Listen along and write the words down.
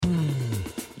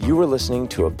You were listening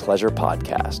to a Pleasure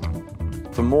podcast.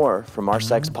 For more from our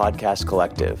Sex Podcast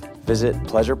Collective, visit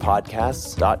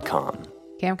pleasurepodcasts.com.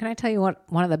 Cam, can I tell you what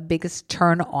one of the biggest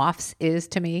turn-offs is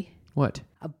to me? What?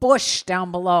 A bush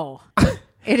down below.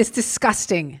 It is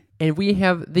disgusting. And we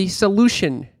have the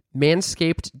solution.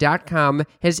 Manscaped.com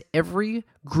has every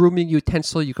grooming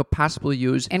utensil you could possibly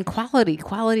use. And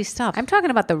quality stuff. I'm talking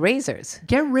about the razors.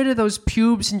 Get rid of those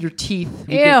pubes in your teeth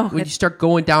Ew, when you start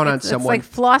going down on someone.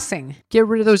 It's like flossing. Get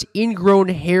rid of those ingrown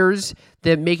hairs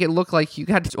that make it look like you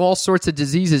got all sorts of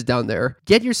diseases down there.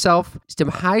 Get yourself some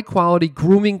high-quality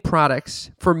grooming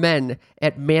products for men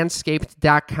at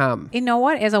Manscaped.com. You know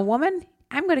what? As a woman,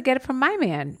 I'm going to get it from my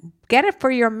man. Get it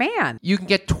for your man. You can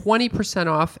get 20%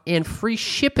 off and free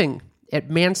shipping at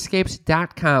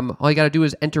manscaped.com. All you got to do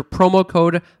is enter promo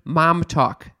code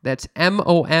MOMTALK. That's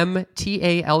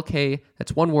MOMTALK.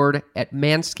 That's one word at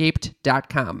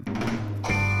manscaped.com.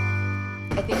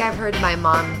 I think I've heard my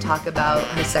mom talk about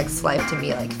her sex life to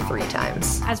me like 3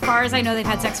 times. As far as I know, they've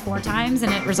had sex 4 times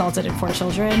and it resulted in 4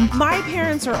 children. My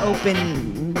parents are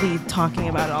openly talking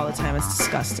about it all the time. It's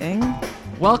disgusting.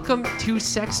 Welcome to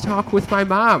Sex Talk with my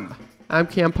mom. I'm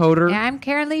Cam Potter. Yeah, I'm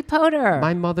Karen Lee Potter.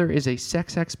 My mother is a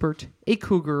sex expert, a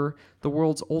cougar, the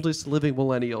world's oldest living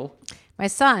millennial. My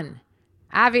son,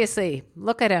 obviously,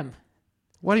 look at him.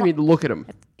 What do you mean, look at him?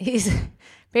 He's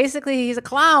a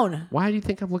clown. Why do you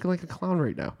think I'm looking like a clown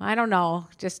right now? I don't know.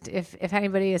 Just if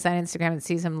anybody is on Instagram and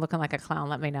sees him looking like a clown,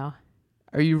 let me know.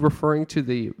 Are you referring to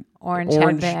the Orange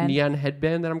headband. neon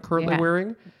headband that I'm currently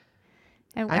wearing?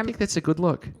 I think that's a good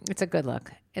look. It's a good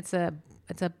look. It's a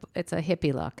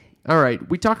hippie look. All right.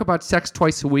 We talk about sex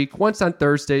twice a week, once on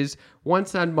Thursdays,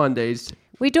 once on Mondays.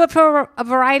 We do it for a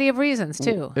variety of reasons,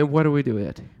 too. And what do we do with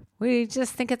it? We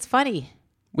just think it's funny.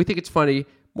 We think it's funny.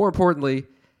 More importantly,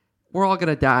 we're all going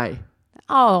to die.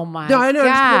 Oh, my God. No, I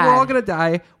know. We're all going to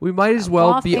die. We might as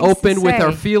well be open with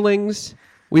our feelings.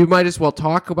 We might as well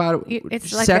talk about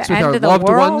it's like sex the with end our of the loved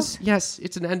world? ones. Yes,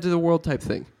 it's an end of the world type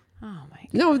thing. Oh, my God.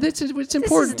 No, it's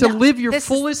important to live your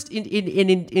fullest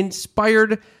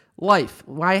inspired life.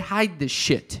 Why hide this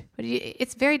shit? But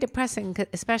it's very depressing,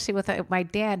 especially with my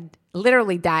dad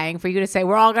literally dying, for you to say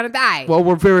we're all going to die. Well,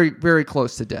 we're very, very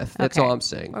close to death. That's Okay. all I'm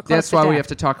saying. We're close That's to why we death. have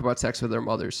to talk about sex with our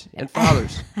mothers and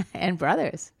fathers. And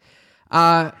brothers.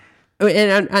 And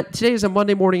today is a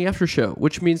Monday morning after show,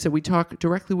 which means that we talk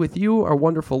directly with you, our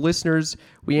wonderful listeners.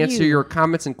 We answer your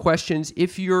comments and questions.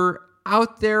 If you're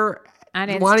out there on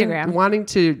Instagram wanting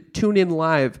to tune in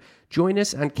live, join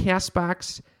us on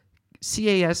Castbox,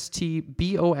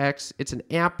 CASTBOX. It's an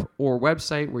app or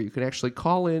website where you can actually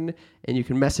call in and you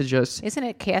can message us. Isn't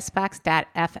it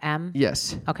castbox.fm?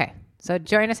 Yes. Okay. So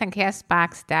join us on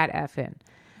castbox.fm.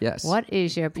 Yes. What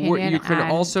is your opinion You can on...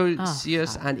 also see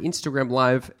us on Instagram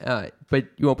Live, but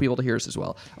you won't be able to hear us as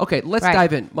well. Okay, let's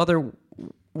dive in. Mother,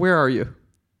 where are you?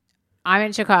 I'm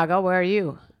in Chicago. Where are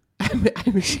you? I'm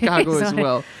in Chicago as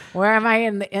well. Where am I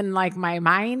in like my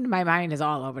mind? My mind is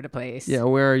all over the place. Yeah,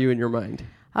 where are you in your mind?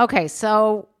 Okay,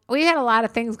 so we had a lot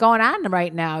of things going on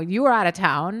right now. You were out of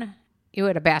town. You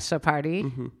had a bachelor party.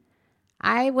 Mm-hmm.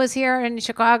 I was here in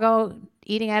Chicago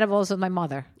eating edibles with my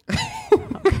mother,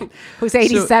 who's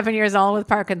 87 years old with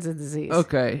Parkinson's disease.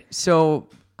 Okay, so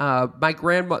my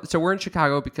grandmother. So we're in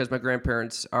Chicago because my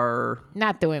grandparents are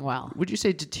not doing well. Would you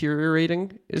say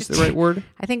deteriorating is the right word?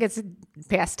 I think it's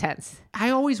past tense.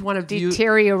 I always want to view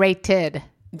deteriorated.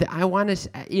 I want to,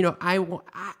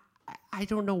 I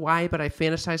don't know why, but I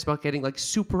fantasize about getting like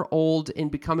super old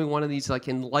and becoming one of these like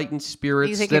enlightened spirits.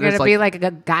 You think you're going to be like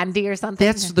a Gandhi or something?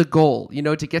 That's the goal,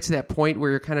 to get to that point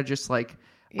where you're kind of just like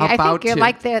I think you're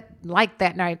like that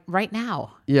right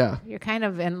now. Yeah. You're kind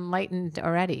of enlightened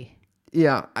already.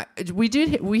 Yeah. We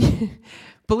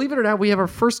believe it or not, we have our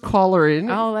first caller in.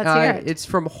 Oh, let's hear it. It's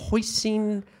from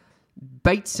Hoisin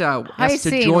Beitza asked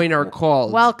to join our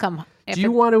call. Welcome. Do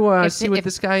you want to see what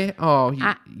this guy... Oh,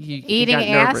 he eating got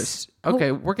ass? nervous.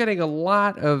 Okay, we're getting a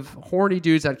lot of horny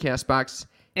dudes on CastBox.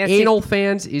 Anal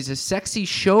fans is a sexy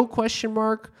show, ?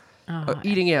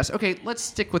 Eating ass. Okay, let's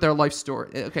stick with our life story.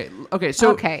 Okay.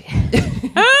 So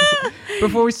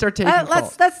before we start taking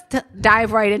calls. Let's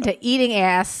dive right into eating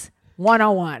ass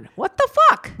 101. What the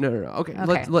fuck? No. Okay.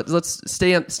 Let's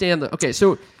stay on the... Okay,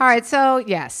 so... All right, so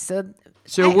yes.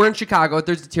 So we're in Chicago.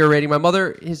 There's deteriorating. My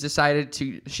mother has decided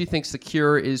she thinks the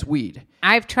cure is weed.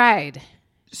 I've tried.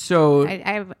 So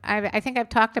I think I've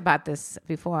talked about this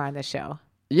before on the show.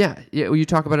 Yeah. Well, you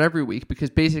talk about it every week because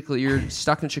basically you're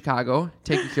stuck in Chicago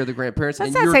taking care of the grandparents,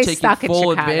 Let's and not you're say taking stuck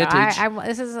full in Chicago. advantage.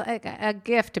 This is like a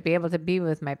gift to be able to be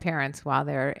with my parents while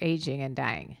they're aging and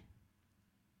dying.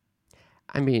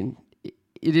 I mean,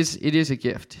 It is a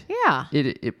gift. Yeah.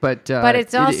 But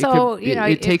it's also,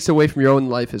 it takes away from your own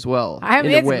life as well. I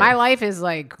mean, in a way. my life is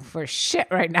like for shit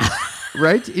right now.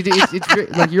 Right? It's very,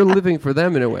 like you're living for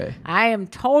them in a way. I am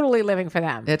totally living for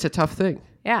them. That's a tough thing.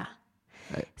 Yeah.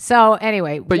 So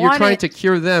anyway, But you're trying to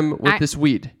cure them with this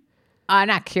weed.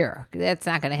 Not cure. That's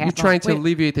not going to happen. You're trying to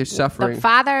alleviate their suffering. The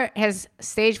father has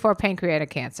stage 4 pancreatic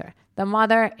cancer. The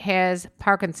mother has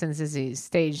Parkinson's disease,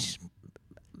 stage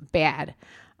bad,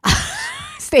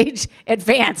 stage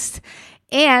advanced.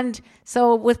 And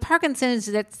so with Parkinson's,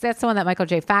 that's the one that Michael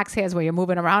J. Fox has where you're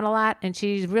moving around a lot. And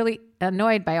she's really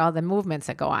annoyed by all the movements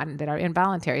that go on that are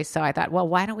involuntary. So I thought, well,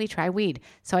 why don't we try weed?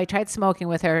 So I tried smoking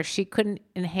with her. She couldn't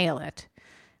inhale it.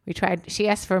 We tried. She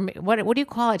asked for me, what do you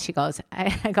call it? She goes,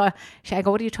 I go,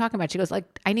 what are you talking about? She goes, like,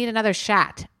 I need another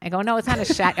shot. I go, no, it's not a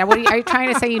shot. Are you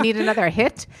trying to say you need another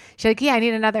hit? She's like, yeah, I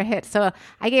need another hit. So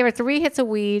I gave her 3 hits of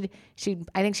weed.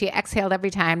 I think she exhaled every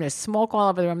time. There's smoke all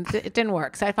over the room. It didn't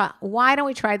work. So I thought, why don't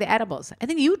we try the edibles? I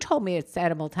think you told me it's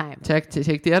edible time. Take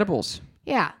the edibles.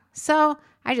 Yeah. So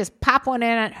I just pop one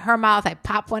in her mouth. I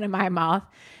pop one in my mouth.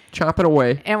 Chopping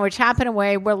away. And we're chopping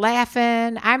away. We're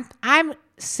laughing. I'm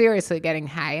seriously getting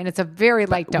high, and it's a very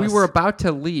light dose. We were about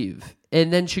to leave,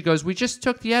 and then she goes, we just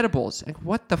took the edibles. Like,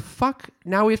 what the fuck?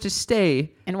 Now we have to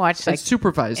stay and watch, and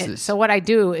supervise this. So what I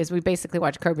do is we basically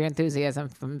watch Curb Your Enthusiasm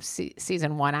from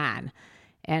season 1 on,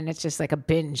 and it's just like a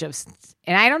binge of,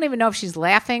 and I don't even know if she's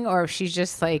laughing or if she's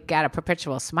just like got a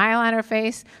perpetual smile on her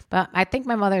face, but I think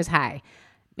my mother's high.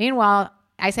 Meanwhile,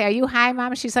 I say, are you high,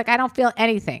 Mom? She's like, I don't feel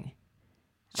anything.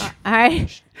 All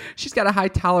right. She's got a high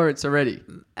tolerance already.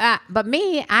 But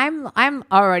me, I'm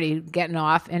already getting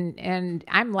off, and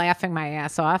I'm laughing my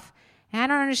ass off. And I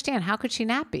don't understand. How could she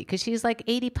not be? Because she's like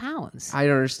 80 pounds. I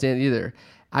don't understand either.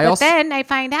 Then I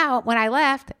find out when I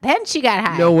left, then she got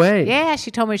high. No way. Yeah,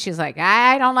 she told me, she's like,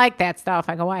 I don't like that stuff.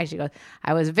 I go, why? She goes,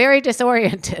 I was very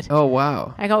disoriented. Oh,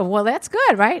 wow. I go, well, that's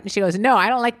good, right? And she goes, no, I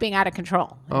don't like being out of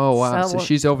control. Oh, wow. So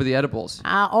she's over the edibles.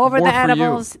 Over More the for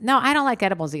edibles. you. No, I don't like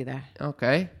edibles either.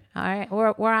 Okay. All right,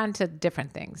 we're on to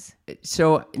different things.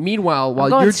 So meanwhile, while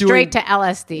going you're straight to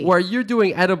LSD, while you're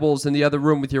doing edibles in the other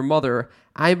room with your mother,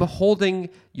 I'm holding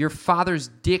your father's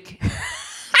dick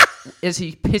as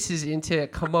he pisses into a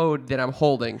commode that I'm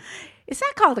holding. It's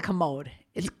not called a commode.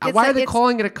 Why are they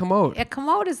calling it a commode? A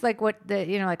commode is like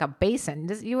like a basin.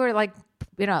 You were like,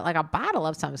 like a bottle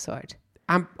of some sort.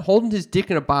 I'm holding his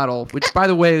dick in a bottle, which, by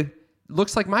the way,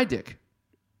 looks like my dick,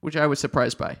 which I was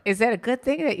surprised by. Is that a good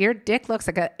thing that your dick looks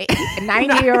like a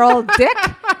 90-year-old dick?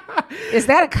 Is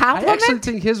that a compliment? I actually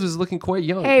think his was looking quite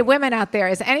young. Hey, women out there,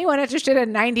 is anyone interested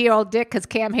in a 90-year-old dick? Because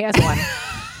Cam has one.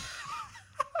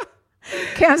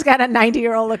 Cam's got a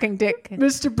 90-year-old looking dick.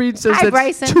 Mr. Bean says Hi, that's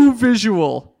Bryson. too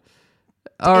visual.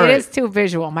 All right. It is too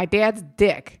visual. My dad's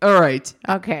dick. All right.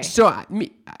 Okay.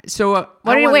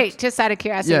 Wait, just out of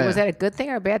curiosity, was that a good thing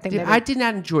or a bad thing? I did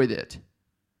not enjoy that.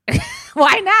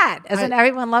 Why not? Doesn't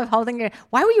everyone love holding your?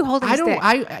 Why were you holding his dick?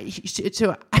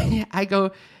 I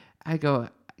go. I'm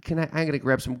gonna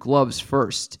grab some gloves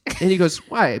first. And he goes,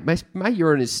 why? My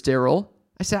urine is sterile.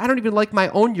 I said, I don't even like my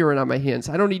own urine on my hands.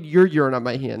 I don't need your urine on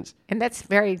my hands. And that's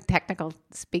very technical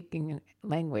speaking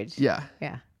language. Yeah.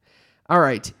 Yeah. All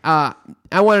right. I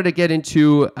wanted to get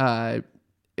into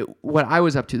what I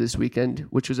was up to this weekend,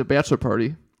 which was a bachelor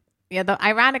party. Yeah, the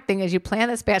ironic thing is you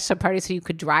planned this bachelor party so you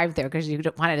could drive there because you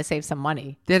wanted to save some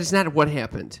money. That is not what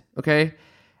happened, okay?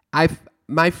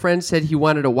 My friend said he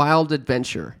wanted a wild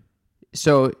adventure.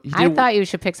 So I thought you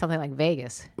should pick something like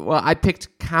Vegas. Well, I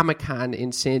picked Comic-Con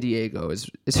in San Diego as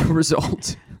a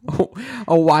result.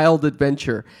 A wild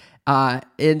adventure.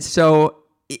 And so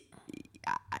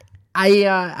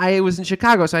I was in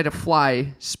Chicago, so I had to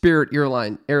fly Spirit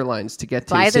Airlines to get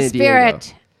to San Diego. Fly the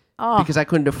Spirit. Oh. Because I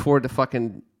couldn't afford the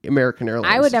fucking American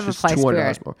Airlines. I would never fly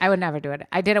Spirit. More. I would never do it.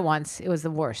 I did it once. It was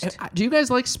the worst. Do you guys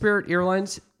like Spirit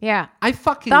Airlines? Yeah. I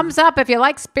fucking... Thumbs up if you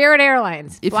like Spirit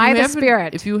Airlines. Fly the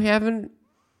Spirit. If you haven't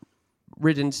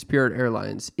ridden Spirit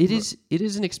Airlines, it is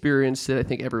an experience that I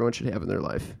think everyone should have in their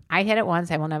life. I had it once.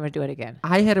 I will never do it again.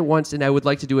 I had it once, and I would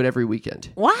like to do it every weekend.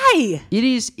 Why?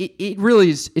 It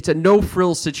really is. It's a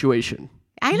no-frills situation.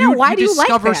 I know. Why do you like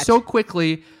that? You discover so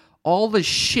quickly all the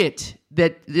shit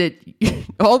that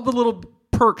all the little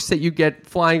perks that you get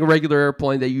flying a regular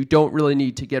airplane that you don't really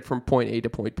need to get from point A to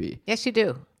point B. Yes, you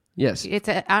do. Yes. It's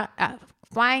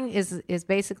flying is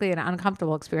basically an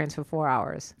uncomfortable experience for 4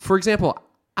 hours. For example,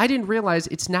 I didn't realize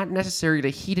it's not necessary to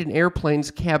heat an airplane's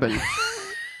cabin.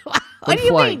 What do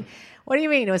you mean? What do you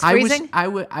mean? It was freezing? I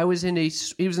was it was in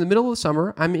the middle of the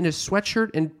summer. I'm in a sweatshirt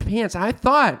and pants. I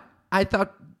thought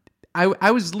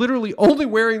I was literally only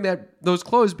wearing those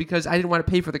clothes because I didn't want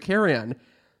to pay for the carry-on.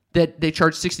 that they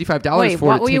charge $65 Wait, for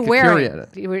what to were take you a carry wearing?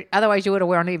 at it. Otherwise, you would have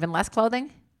worn even less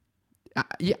clothing.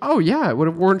 Yeah, I would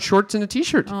have worn shorts and a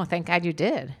t-shirt. Oh, thank God you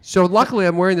did. So luckily,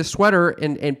 I'm wearing the sweater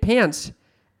and pants.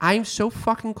 I'm so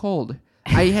fucking cold.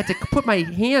 I had to put my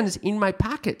hands in my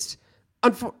pockets,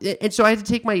 and so I had to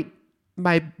take my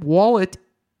wallet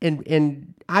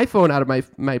and iPhone out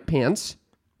of my pants.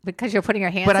 Because you're putting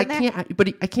your hands But in there?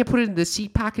 I can't put it in the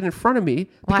seat pocket in front of me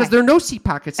Why? because there are no seat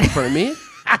pockets in front of me.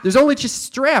 There's only just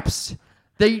straps.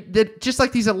 They're just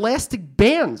like these elastic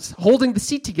bands holding the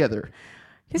seat together.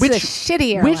 This is a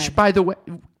shitty airline.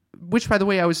 Which by the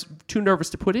way, I was too nervous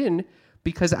to put in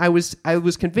because I was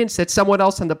convinced that someone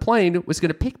else on the plane was going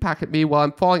to pickpocket me while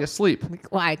I'm falling asleep.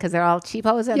 Why? Because they're all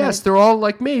cheapos? And Yes, they're all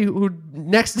like me, who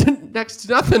next to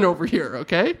nothing over here.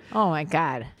 Okay. Oh, my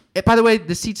God. By the way,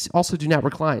 the seats also do not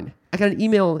recline. I got an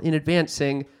email in advance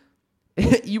saying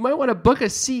you might want to book a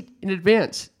seat in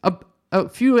advance. A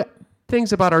few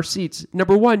things about our seats.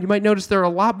 Number one, you might notice there are a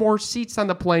lot more seats on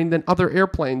the plane than other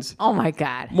airplanes. Oh, my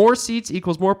God. More seats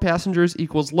equals more passengers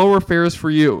equals lower fares for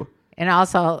you. And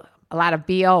also a lot of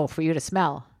BO for you to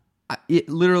smell.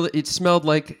 It smelled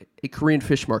like a Korean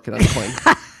fish market on the plane.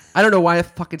 I don't know why it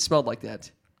fucking smelled like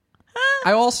that.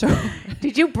 I also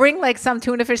Did you bring like some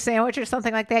tuna fish sandwich or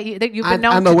something like that? You've been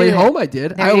known on the to way do home that. I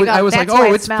did. There you go. I was That's like, why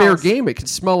oh, it it's fair smells. game. It can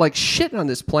smell like shit on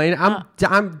this plane.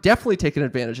 I'm definitely taking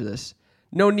advantage of this.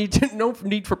 No need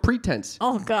for pretense.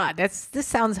 Oh God, this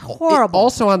sounds horrible.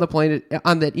 Also on the plane,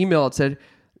 on that email, it said,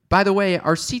 by the way,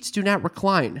 our seats do not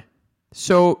recline.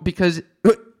 So because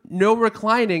no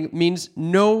reclining means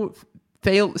no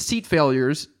seat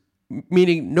failures,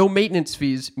 meaning no maintenance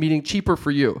fees, meaning cheaper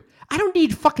for you. I don't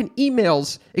need fucking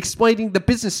emails explaining the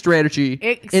business strategy,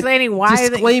 explaining why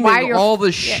disclaiming you're, all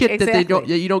the shit that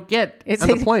you don't get on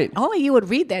the plane. Only you would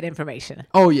read that information.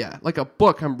 Oh yeah, like a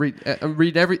book. I'm reading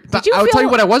every. But you I'll feel- tell you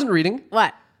what I wasn't reading.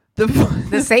 What?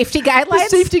 The safety guidelines? The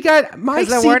safety guide. My 'Cause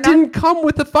there were seat none? didn't come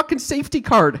with a fucking safety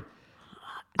card.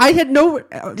 I had no it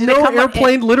come with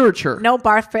airplane literature. No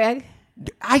barf bag?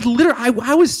 I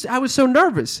was so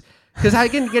nervous because I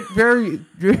can get very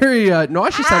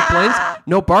nauseous on planes.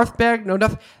 No barf bag, no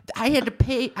nothing. I had to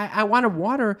pay. I wanted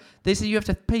water. They said you have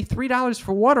to pay $3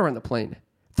 for water on the plane.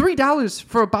 $3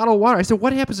 for a bottle of water. I said,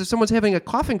 what happens if someone's having a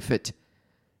coughing fit?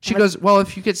 She goes, well,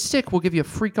 if you get sick, we'll give you a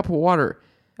free cup of water.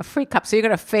 A free cup. So you're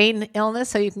going to feign illness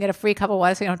so you can get a free cup of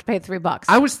water so you don't have to pay $3.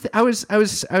 I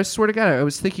was swear to God, I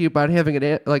was thinking about having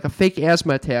a fake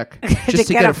asthma attack just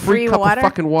to get get a a free cup water? of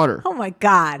fucking water. Oh my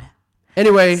God.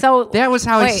 Anyway, So, that was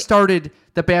how I wait. started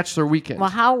the Bachelor weekend. Well,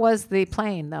 how was the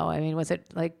plane though? I mean, was it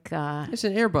like, It's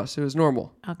an Airbus. It was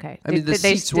normal. okay. I mean, the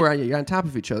seats were on top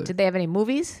of each other. Did they have any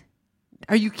movies?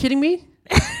 Are you kidding me?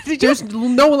 There's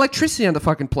no electricity on the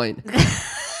fucking plane.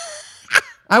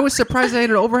 I was surprised I had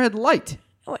an overhead light.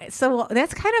 So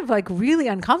that's kind of like really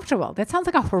uncomfortable. That sounds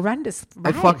like a horrendous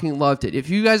ride. I fucking loved it. If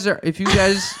you guys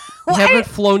haven't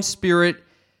flown Spirit,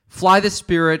 fly the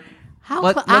Spirit.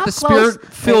 Let the Spirit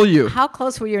fill you. How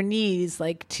close were your knees,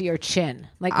 like to your chin?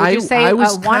 Like, would I you say I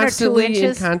was 1 or 2 constantly in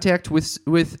inches? contact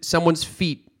with someone's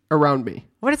feet around me.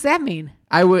 What does that mean?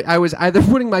 I was either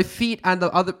putting my feet on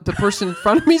the person in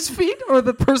front of me's feet or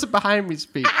the person behind me's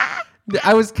feet.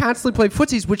 I was constantly playing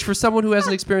footsies, which for someone who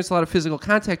hasn't experienced a lot of physical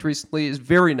contact recently is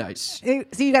very nice. So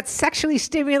you got sexually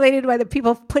stimulated by the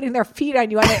people putting their feet on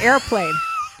you on the airplane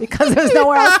because there's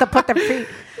nowhere else to put their feet.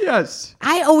 Yes.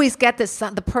 I always get this,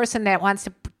 the person that wants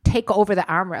to take over the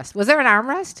armrest. Was there an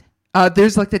armrest?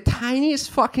 There's like the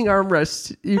tiniest fucking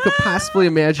armrest you could possibly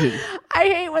imagine. I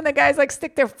hate when the guys like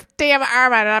stick their damn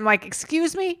arm on it. I'm like,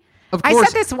 excuse me? Of I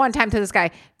course. said this one time to this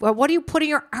guy. Well, what are you putting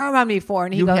your arm on me for?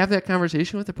 And he You goes, have that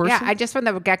conversation with the person? yeah, I just from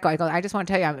the get-go, I go, I just want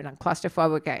to tell you, I'm a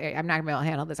claustrophobic. I'm not going to be able to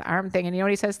handle this arm thing. And you know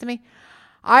what he says to me?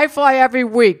 I fly every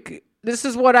week. This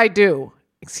is what I do.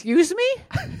 Excuse me?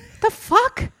 The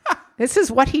fuck? This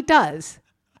is what he does.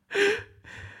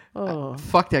 Oh,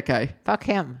 Fuck that guy. fuck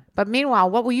him. But meanwhile,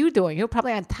 what were you doing? You were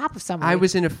probably on top of somebody. I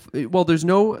was in there's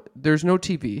no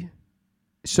TV.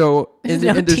 So and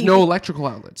no there's TV. no electrical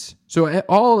outlets. So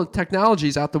all the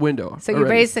technology's out the window. So you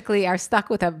already. basically are stuck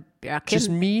with a kid, Just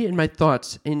me and my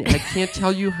thoughts, and I can't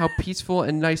tell you how peaceful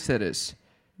and nice that is.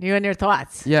 you and your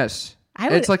thoughts. Yes, I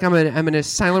would- it's like I'm in a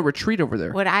silent retreat over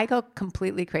there. Would I go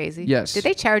completely crazy? Yes. Did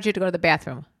they charge you to go to the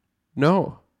bathroom?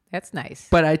 No, That's nice.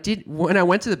 but I did when I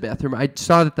went to the bathroom. I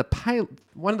saw that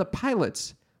one of the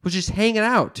pilots was just hanging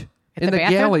out At in the the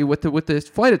bathroom? galley with the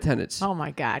flight attendants. Oh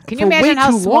my God! Can For you imagine way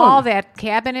how too small long. that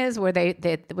cabin is, where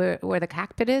where the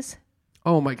cockpit is?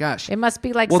 Oh my gosh! It must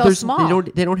be like well, so small.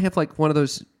 they don't have like one of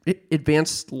those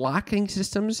advanced locking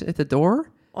systems at the door.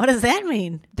 What does that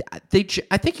mean? I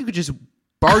think you could just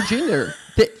barge in there.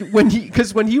 When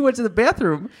he went to the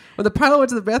bathroom, when the pilot went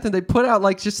to the bathroom, they put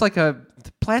out just like a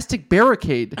plastic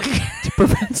barricade to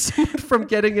prevent someone from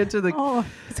getting into the. Oh,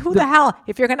 so who the hell?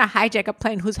 If you're going to hijack a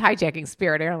plane, who's hijacking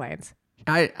Spirit Airlines?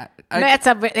 I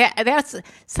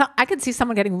can see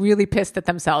someone getting really pissed at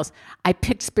themselves. I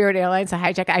picked Spirit Airlines to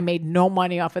hijack. I made no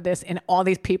money off of this, and all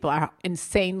these people are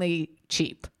insanely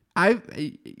cheap. It's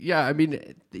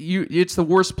the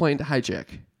worst plane to hijack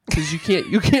because you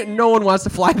can't. No one wants to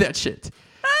fly that shit.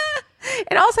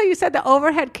 And also, you said the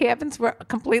overhead cabins were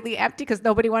completely empty because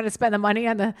nobody wanted to spend the money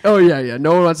on the. Oh yeah.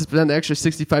 No one wants to spend the extra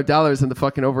 $65 in the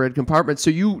fucking overhead compartment.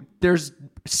 So there's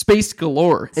space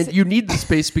galore, and you need the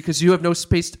space because you have no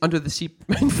space under the seat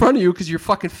in front of you because your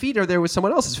fucking feet are there with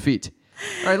someone else's feet.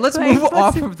 All right, let's move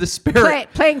off of the Spirit.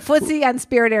 Playing footsie on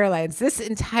Spirit Airlines. This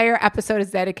entire episode is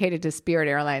dedicated to Spirit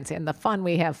Airlines and the fun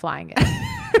we have flying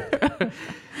it.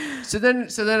 So then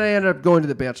I ended up going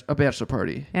to a bachelor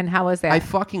party. And how was that? I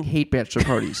fucking hate bachelor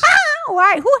parties.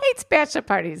 Why? Who hates bachelor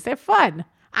parties? They're fun.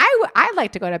 I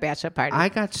like to go to a bachelor party. I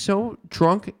got so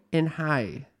drunk and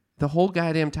high the whole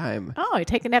goddamn time. Oh, you're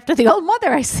taking after the old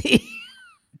mother, I see.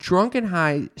 Drunk and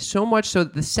high so much so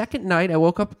the second night I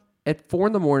woke up at 4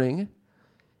 a.m.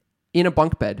 in a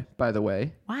bunk bed, by the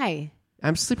way. Why?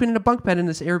 I'm sleeping in a bunk bed in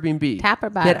this Airbnb. Top or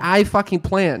bottom? That I fucking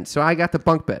planned, so I got the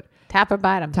bunk bed. Top or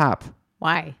bottom? Top.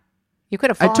 Why? You could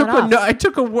have fallen off. I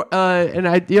took an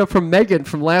idea from Megan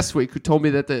from last week, who told me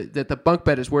that the bunk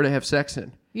bed is where to have sex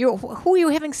in. Who are you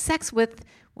having sex with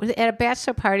at a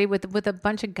bachelor party with a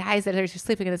bunch of guys that are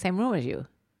sleeping in the same room as you?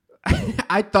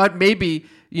 I thought maybe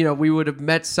we would have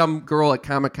met some girl at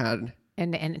Comic-Con.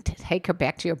 And take her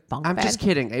back to your bunk bed? I'm just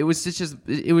kidding. It was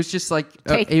just like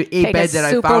a take bed that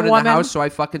I found in the house, so I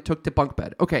fucking took the bunk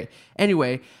bed. Okay.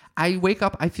 Anyway, I wake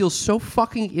up. I feel so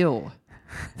fucking ill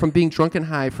from being drunk and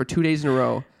high for 2 days in a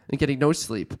row and getting no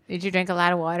sleep. Did you drink a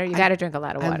lot of water? You got to drink a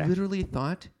lot of water. I literally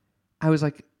thought, I was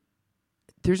like,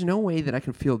 there's no way that I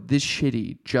can feel this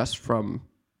shitty just from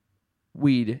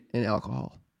weed and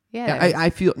alcohol. Yeah, I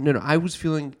feel I was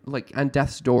feeling like on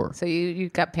death's door. So you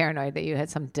got paranoid that you had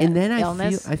some and then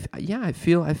illness? I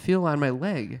feel on my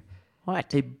leg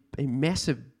what a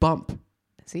massive bump.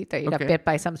 So you thought you got bit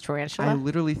by some tarantula? I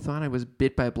literally thought I was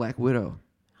bit by a black widow.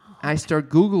 I start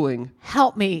Googling.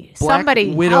 Help me, black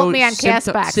somebody widow help me on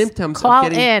Castbox. Symptoms Call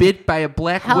of getting bit by a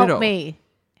black widow.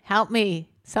 Help me!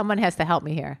 Someone has to help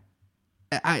me here.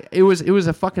 It was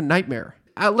a fucking nightmare.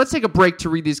 Let's take a break to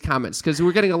read these comments because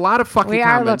we're getting a lot of fucking comments.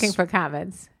 We are looking for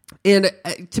comments. And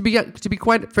to be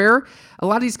quite fair, a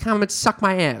lot of these comments suck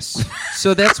my ass.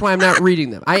 So that's why I'm not reading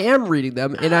them. I am reading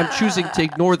them, and I'm choosing to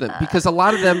ignore them because a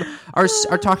lot of them are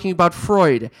talking about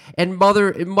Freud and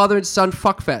mother and son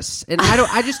fuckfests. And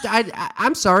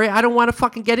I'm sorry, I don't want to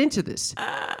fucking get into this.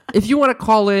 If you want to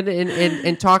call in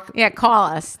and talk, yeah, call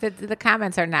us. The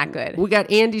comments are not good. We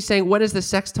got Andy saying, "When is the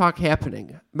sex talk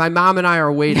happening?" My mom and I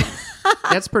are waiting.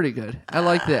 That's pretty good. I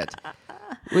like that.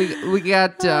 We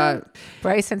got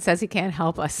Bryson says he can't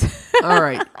help us. All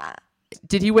right.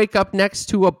 Did he wake up next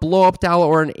to a blow-up doll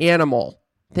or an animal?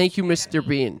 Thank you, Mr.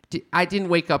 Bean. I didn't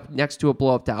wake up next to a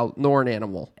blow-up doll nor an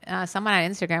animal. Someone on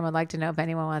Instagram would like to know if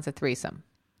anyone wants a threesome.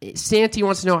 Santi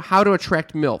wants to know how to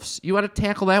attract MILFs. You want to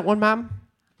tackle that one, Mom?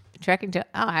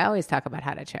 I always talk about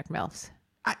how to attract MILFs.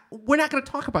 We're not going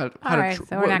to talk about how to.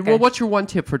 Well, what's your one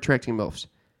tip for attracting MILFs?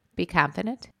 Be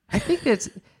confident. I think that's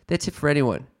it for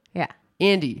anyone. Yeah.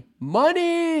 Andy,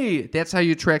 money. That's how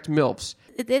you attract MILFs.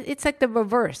 It's like the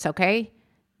reverse, okay?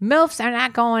 MILFs are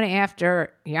not going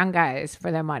after young guys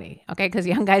for their money, okay? Because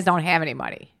young guys don't have any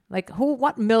money. Like,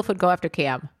 what MILF would go after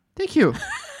Cam? Thank you.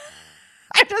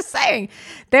 I'm just saying.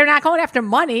 They're not going after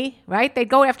money, right? They'd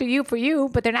go after you for you,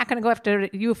 but they're not going to go after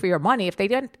you for your money. If they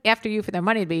didn't after you for their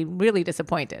money, they'd be really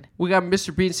disappointed. We got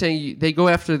Mr. Bean saying they go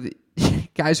after the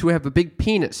guys who have a big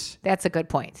penis. That's a good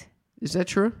point. Is that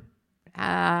true?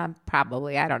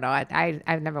 Probably. I don't know.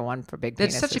 I've never won for big penises.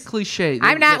 That's such a cliche.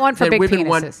 I'm not one for big women penises.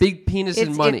 Want big penis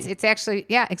and money. It's actually,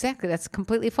 yeah, exactly. That's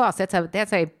completely false. That's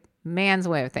a man's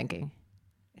way of thinking,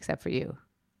 except for you.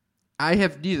 I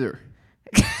have neither.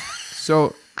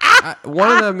 So one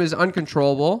of them is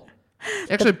uncontrollable.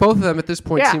 Actually, both of them at this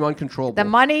point seem uncontrollable. The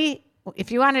money.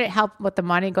 If you wanted help with the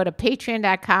money, go to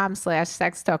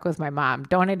patreon.com/sextalkwithmymom.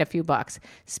 Donate a few bucks.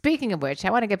 Speaking of which,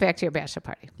 I want to get back to your bachelor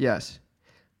party. Yes.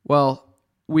 Well,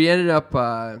 we ended up.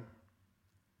 I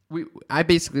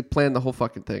basically planned the whole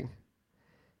fucking thing,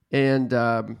 and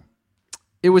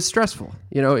it was stressful.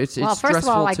 It's first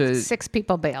stressful of all, 6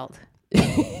 people bailed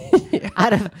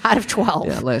out of 12.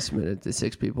 Yeah, last minute, the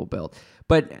 6 people bailed.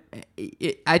 But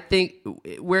I think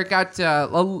where it got a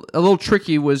little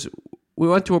tricky was we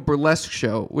went to a burlesque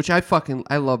show, which I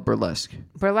love burlesque.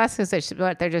 Burlesque is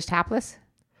they're just topless?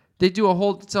 They do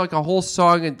it's like a whole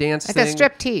song and dance Like thing. a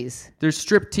strip tease. They're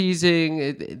strip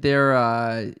teasing.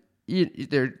 They're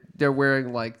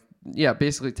wearing like,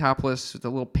 basically topless with the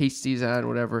little pasties on,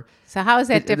 whatever. So how is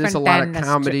that There's different a lot than of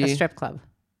comedy. a strip club?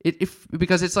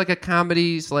 Because it's like a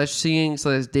comedy / singing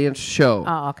 / dance show.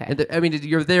 Oh, okay. And I mean,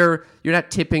 you're there. You're not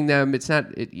tipping them. It's not.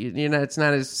 It's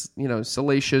not as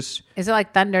salacious. Is it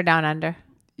like Thunder Down Under?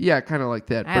 Yeah, kind of like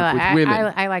that, but with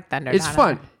women. I like Thunder It's Down fun,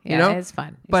 Under. you know? It's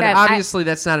fun. But Except obviously,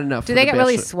 that's not enough. do for they the get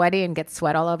really Bachelor. sweaty and get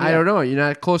sweat all over you? I don't know. You're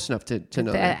not close enough to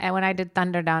know that. And when I did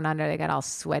Thunder Down Under, they got all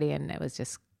sweaty and it was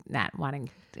just not wanting.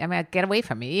 I mean, get away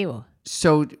from me, you.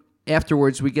 So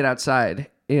afterwards, we get outside,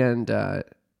 and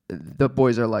the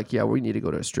boys are like, "Yeah, we need to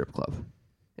go to a strip club."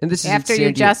 And this After is in you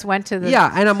San Diego. just went to the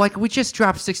And I'm like, we just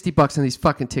dropped $60 on these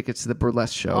fucking tickets to the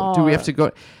burlesque show. Do we have to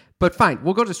go? But fine,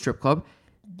 we'll go to the strip club.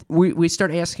 We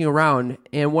start asking around,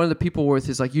 and one of the people we're with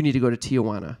is like, you need to go to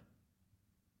Tijuana.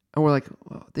 And we're like,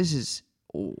 well,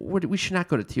 we should not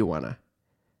go to Tijuana.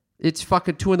 It's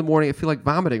fucking 2 a.m. I feel like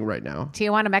vomiting right now.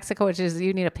 Tijuana, Mexico, which is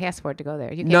you need a passport to go there.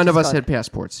 You can't None of just us go had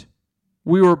passports.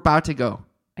 We were about to go.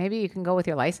 Maybe you can go with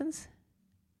your license.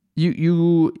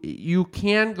 You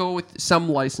can go with some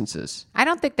licenses. I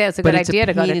don't think that's a But good it's idea a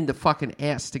to go pain to. in the fucking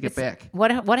ass to get back. What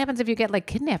happens if you get like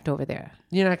kidnapped over there?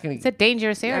 You're not going It's a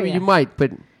dangerous area. I mean, you might,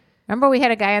 but Remember, we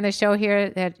had a guy on the show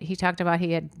here that he talked about.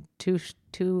 He had two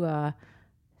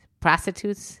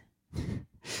prostitutes.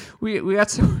 we got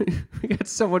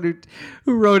someone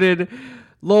who wrote in,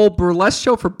 "Lol, burlesque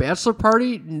show for bachelor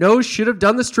party. No, should have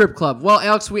done the strip club." Well,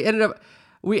 Alex, we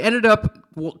ended up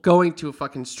going to a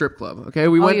fucking strip club. Okay,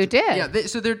 we went. You did? Yeah.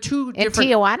 So they're two In different.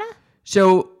 Tijuana?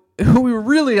 So we were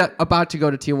really about to go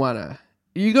to Tijuana.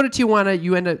 You go to Tijuana,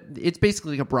 you end up. It's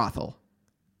basically like a brothel,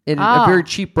 and a very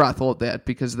cheap brothel at that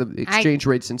because the exchange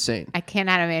rate's insane. I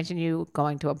cannot imagine you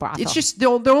going to a brothel. It's just there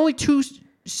are only 2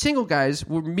 single guys.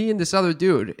 Were me and this other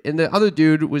dude, and the other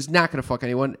dude was not going to fuck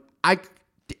anyone. I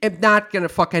am not going to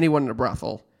fuck anyone in a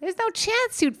brothel. There's no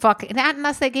chance you'd fuck not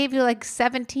unless they gave you like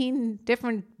 17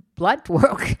 different blood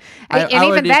work. And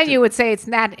even then, you would say it's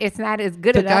not as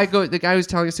good enough. The guy who's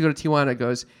telling us to go to Tijuana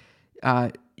goes,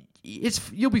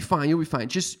 you'll be fine. You'll be fine.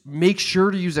 Just make sure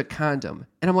to use a condom.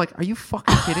 And I'm like, are you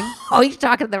fucking kidding? Oh, you're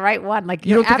talking to the right one. Like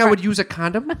You don't think I would use a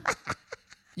condom?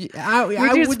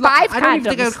 I use would 5 I don't even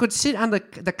think I condoms. could sit on the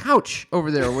couch over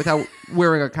there without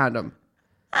wearing a condom.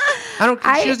 She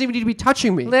doesn't even need to be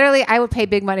touching me. Literally, I would pay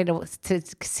big money to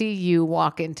see you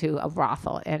walk into a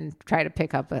brothel and try to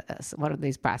pick up one of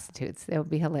these prostitutes. It would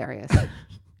be hilarious.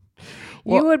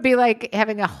 You would be like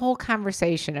having a whole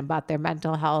conversation about their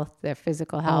mental health, their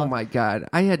physical health. Oh my God.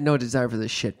 I had no desire for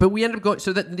this shit. But we ended up going.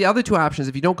 So the other 2 options,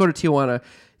 if you don't go to Tijuana,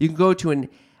 you can go to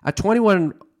a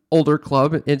 21 older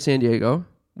club in San Diego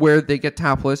where they get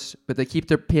topless, but they keep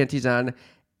their panties on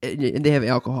and they have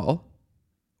alcohol.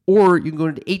 Or you can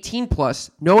go to 18 plus,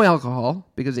 no alcohol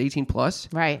because 18 plus,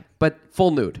 Right. but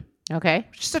full nude. Okay.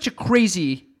 Which is such a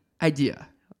crazy idea.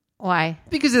 Why?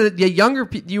 Because the younger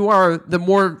you are, the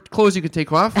more clothes you can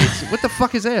take off. What the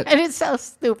fuck is that? And it's so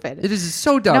stupid. It is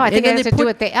so dumb. No, I think And it then has to do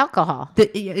with the alcohol.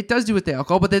 it does do with the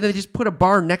alcohol, but then they just put a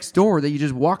bar next door that you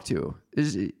just walk to.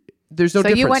 There's no difference. So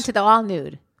you went to the all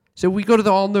nude. So we go to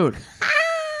the all nude.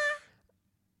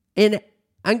 And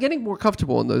I'm getting more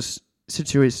comfortable in those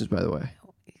situations, by the way.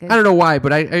 I don't know why,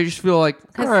 but I just feel like,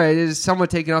 all right, is someone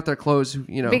taking off their clothes,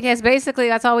 Because basically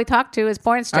that's all we talk to is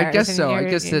porn stars. I guess and so. I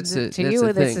you're- guess that's it. To That's you,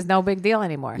 the this thing. is no big deal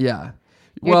anymore. Yeah.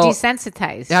 You're Well,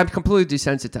 desensitized. I'm completely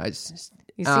desensitized.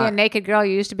 You see a naked girl,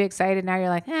 you used to be excited. Now you're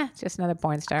like, just another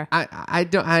porn star.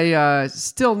 I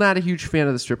still not a huge fan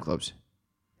of the strip clubs.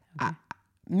 I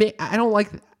don't like.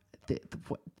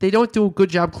 They don't do a good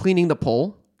job cleaning the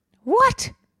pole. What?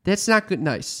 That's not good.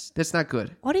 Nice. That's not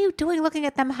good. What are you doing looking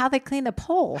at them how they clean the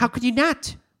pole? How could you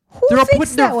not? Who They're all thinks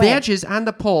putting their that way? badges on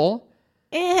the pole.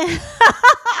 Eh.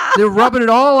 They're rubbing it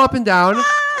all up and down,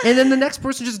 and then the next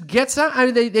person just gets out. I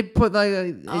mean, they put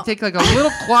they take like a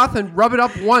little cloth and rub it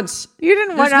up once. You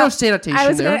didn't want There's no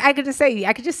sanitation there. I could just say,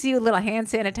 I could just see you a little hand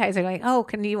sanitizer. Like, oh,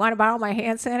 you want to borrow my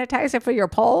hand sanitizer for your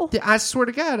pole? I swear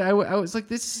to God, I was like,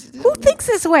 this. Who thinks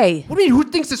this way? What do you mean?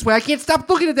 Who thinks this way? I can't stop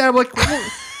looking at that. I'm like,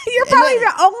 You're probably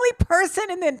the only person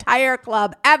in the entire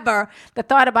club ever that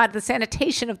thought about the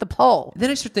sanitation of the pole. Then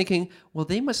I start thinking, well,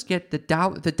 they must get the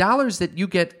dollars that you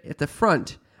get at the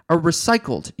front are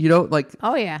recycled, like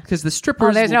Oh, yeah. because the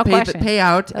strippers there's will no pay question.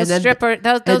 out, Those and then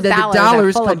those and then dollars the are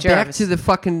dollars full come of back germs. to the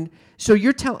fucking. So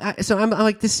you're telling. So I'm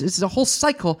like, this is a whole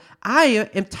cycle. I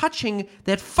am touching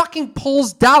that fucking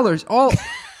pole's dollars. All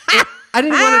I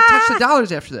didn't want to touch the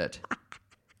dollars after that.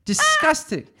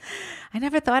 Disgusting. I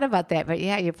never thought about that, but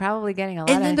yeah, you're probably getting a lot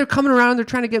And then they're coming around. They're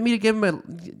trying to get me to give them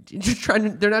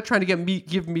they're not trying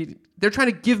to they're trying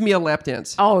to give me a lap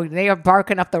dance. Oh, they are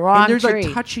barking up the wrong And they're tree.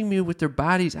 like touching me with their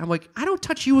bodies. I'm like, I don't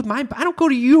touch you with I don't go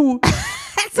to you.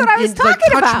 That's what I was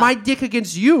talking touch about. my dick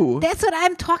against you. That's what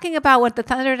I'm talking about with the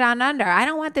Thunder Down Under. I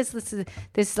don't want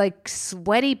this like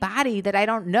sweaty body that I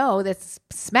don't know that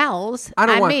smells. I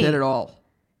don't on want me. that at all.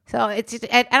 So it's just,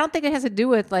 I don't think it has to do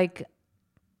with like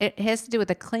it has to do with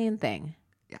the clean thing.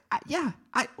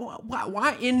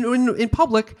 Why in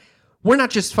public? We're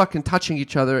not just fucking touching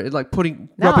each other and like rubbing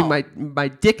my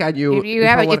dick on you.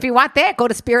 If you want that, go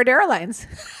to Spirit Airlines.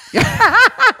 That's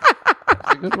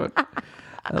a good one.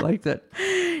 I like that.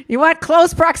 You want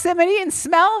close proximity and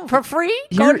smell for free?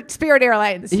 Go to Spirit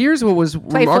Airlines. Here's what was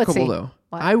remarkable, footsie. though.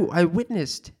 What? I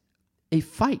witnessed a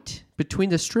fight between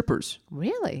the strippers.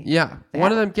 Really? Yeah.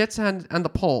 One of them gets on the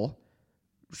pole,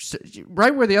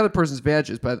 right where the other person's badge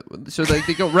is. So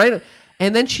they go right,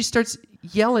 and then she starts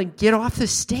yelling, "Get off the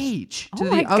stage!" to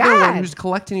the other one who's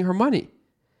collecting her money,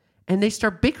 and they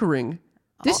start bickering.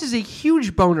 This is a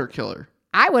huge boner killer.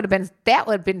 That would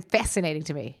have been fascinating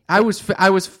to me. I was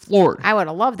floored. I would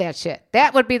have loved that shit.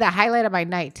 That would be the highlight of my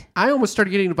night. I almost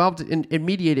started getting involved in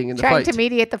mediating in the Trying fight. to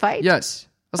mediate the fight? Yes.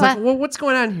 I was like, well, what's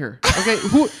going on here? Okay,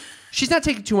 she's not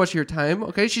taking too much of your time,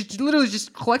 okay? She's literally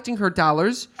just collecting her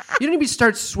dollars. You don't even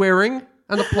start swearing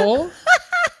on the pole.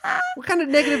 What kind of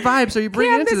negative vibes are you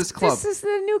bringing into this club? This is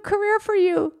the new career for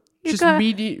you. You Just got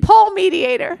pole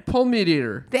mediator. Pole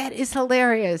mediator. That is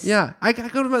hilarious. Yeah. I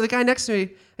go to the guy next to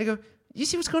me. I go, you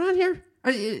see what's going on here?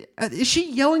 Is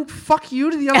she yelling "fuck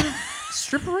you" to the other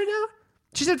stripper right now?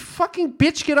 She said, "Fucking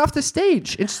bitch, get off the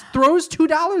stage," and throws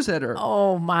 $2 at her.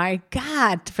 Oh my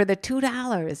God! For the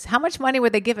 $2, how much money were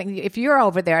they giving? If you're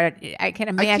over there, I can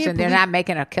imagine they're not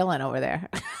making a killing over there.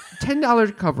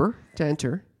 $10 cover to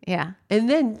enter. Yeah, and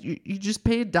then you just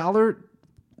pay $1,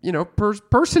 per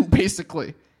person,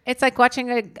 basically. It's like watching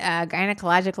a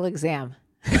gynecological exam.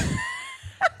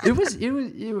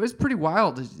 It was pretty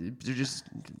wild. They're just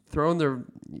they're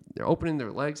opening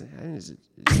their legs. It's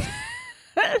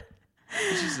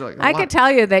just like I could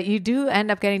tell you that you do end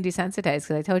up getting desensitized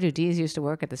because I told you Deez used to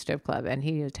work at the strip club and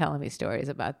he was telling me stories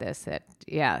about this. That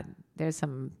there's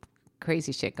some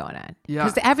crazy shit going on. Yeah,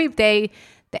 because every day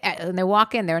when they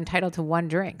walk in, they're entitled to one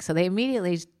drink, so they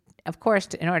immediately. Of course,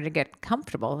 in order to get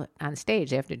comfortable on stage,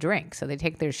 they have to drink. So they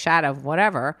take their shot of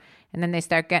whatever, and then they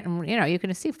start getting, you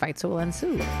can see fights will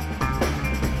ensue.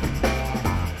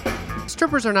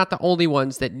 Strippers are not the only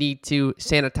ones that need to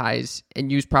sanitize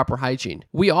and use proper hygiene.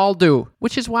 We all do,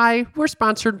 which is why we're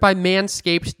sponsored by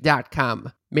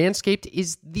Manscaped.com. Manscaped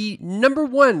is the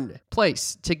 #1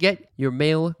 place to get your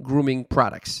male grooming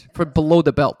products for below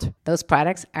the belt. Those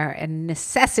products are a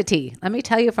necessity. Let me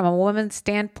tell you, from a woman's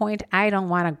standpoint, I don't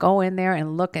want to go in there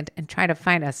and look and try to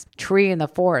find a tree in the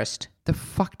forest. The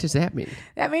fuck does that mean?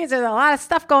 That means there's a lot of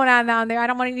stuff going on down there. I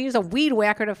don't want to use a weed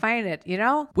whacker to find it,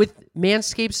 With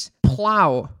Manscaped's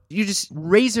plow, you just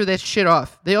razor that shit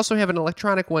off. They also have an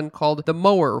electronic one called the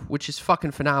mower, which is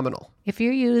fucking phenomenal. If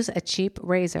you use a cheap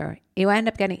razor, you end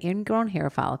up getting ingrown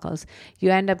hair follicles. You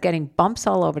end up getting bumps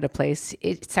all over the place.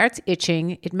 It starts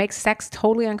itching. It makes sex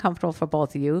totally uncomfortable for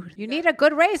both of you. You need a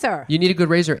good razor. You need a good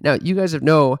razor. Now, you guys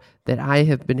know that I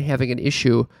have been having an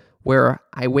issue where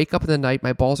I wake up in the night,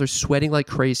 my balls are sweating like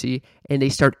crazy, and they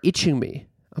start itching me.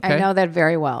 Okay? I know that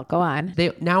very well. Go on.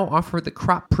 They now offer the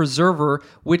Crop Preserver,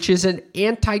 which is an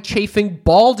anti-chafing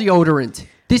ball deodorant.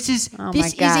 This is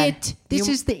it. This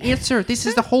is the answer. This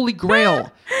is the holy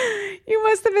grail. You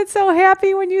must have been so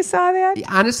happy when you saw that.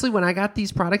 Honestly, when I got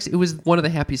these products, it was one of the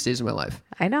happiest days of my life.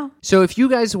 I know. So if you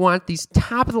guys want these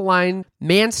top-of-the-line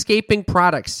manscaping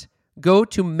products, go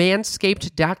to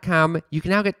manscaped.com. You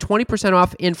can now get 20%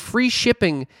 off and free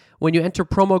shipping when you enter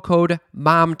promo code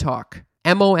MOMTALK.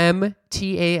 MOMTALK,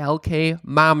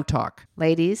 MOMTALK.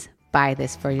 Ladies, buy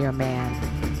this for your man.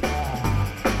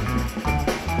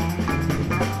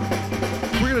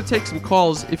 We're going to take some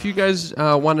calls. If you guys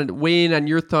want to weigh in on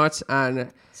your thoughts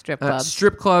on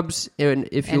strip clubs, and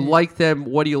if you like them,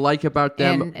 what do you like about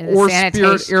them, and or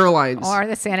Spirit Airlines, or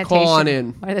the sanitation, call on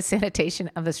in. Or the sanitation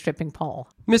of the stripping pole.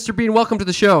 Mr. Bean, welcome to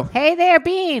the show. Hey there,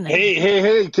 Bean.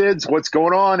 Hey, kids. What's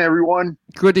going on, everyone?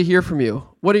 Good to hear from you.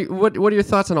 What are your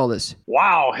thoughts on all this?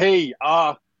 Wow. Hey,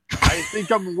 I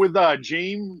think I'm with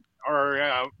James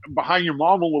or behind your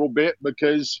mom a little bit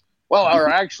because, or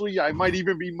actually, I might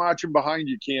even be marching behind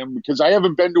you, Cam, because I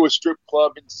haven't been to a strip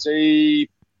club in, say,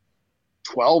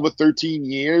 12 or 13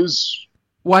 years.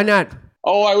 Why not?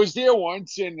 Oh, I was there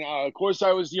once, and of course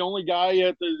I was the only guy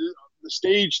at the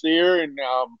stage there, and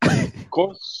of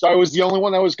course I was the only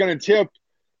one that was going to tip.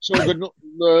 So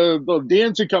the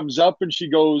dancer comes up and she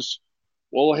goes,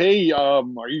 well, hey,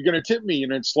 are you going to tip me?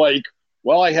 And it's like,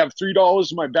 well, I have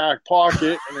 $3 in my back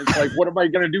pocket. And it's like, what am I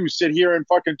going to do? Sit here and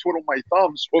fucking twiddle my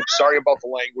thumbs? Whoops, sorry about the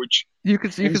language. You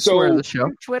can swear on the show.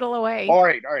 Twiddle away. All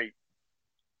right.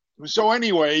 So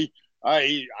anyway,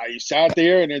 I sat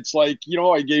there and it's like,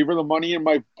 I gave her the money in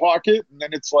my pocket. And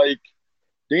then it's like,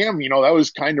 damn, that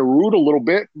was kind of rude a little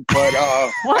bit. But I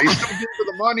still gave her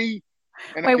the money.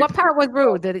 And Wait, what part was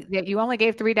rude? That you only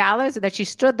gave $3, or that she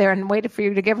stood there and waited for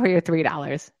you to give her your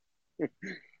 $3?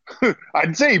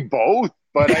 I'd say both,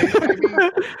 but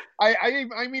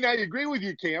I mean, I agree with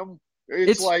you, Cam.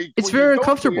 It's like it's very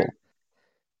uncomfortable.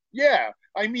 Yeah,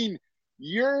 I mean,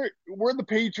 we're the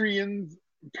Patreons,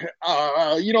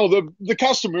 the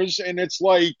customers, and it's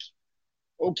like,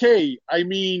 okay, I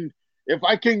mean, if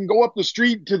I can go up the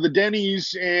street to the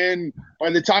Denny's and by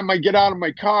the time I get out of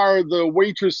my car, the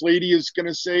waitress lady is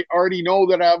going to already know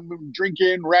that I'm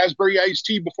drinking raspberry iced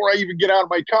tea before I even get out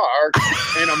of my car.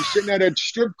 And I'm sitting at a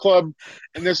strip club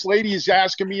and this lady is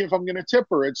asking me if I'm going to tip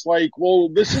her. It's like, well,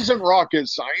 this isn't rocket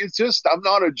scientist. I'm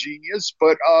not a genius,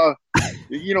 but,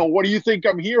 what do you think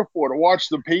I'm here for? To watch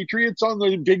the Patriots on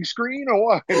the big screen or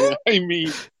what? I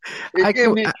mean,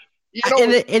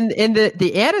 and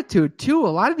the attitude too. A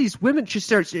lot of these women just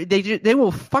start. They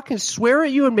will fucking swear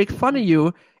at you and make fun of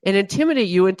you and intimidate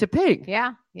you into paying.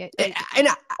 Yeah. And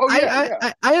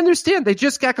I understand. They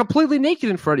just got completely naked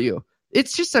in front of you.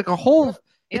 It's just like a whole.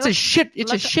 It's a shit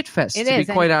fest. To be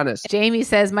quite honest. Jamie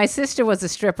says my sister was a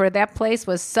stripper. That place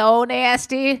was so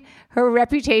nasty. Her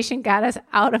reputation got us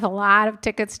out of a lot of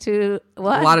tickets to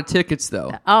what? A lot of tickets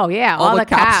though. Oh yeah, all the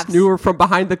cops knew her from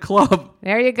behind the club.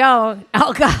 There you go.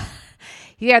 Oh god.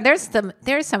 Yeah,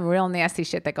 there's some real nasty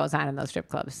shit that goes on in those strip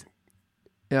clubs.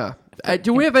 Yeah.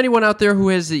 Do we have anyone out there who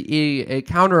has a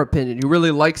counter opinion, who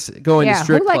really likes going to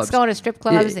strip clubs? Who likes going to strip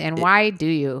clubs, and why do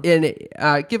you? And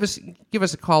give us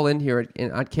a call in here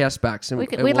on Castbox, and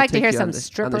we'd like to hear some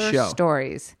stripper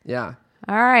stories. Yeah.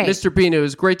 All right, Mr. Bean, it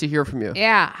was great to hear from you.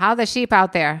 Yeah. How are the sheep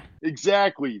out there?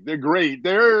 Exactly, they're great.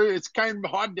 It's kind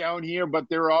of hot down here, but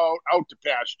they're all out to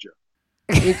pasture.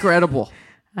 Incredible.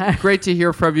 Great to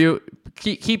hear from you.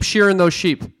 Keep shearing those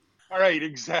sheep. All right,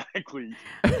 exactly.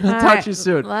 Talk to you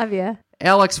soon. Love you.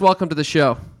 Alex, welcome to the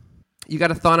show. You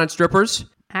got a thought on strippers?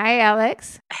 Hi,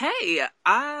 Alex. Hey,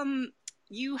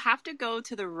 you have to go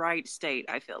to the right state,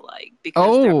 I feel like,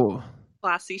 because they're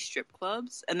classy strip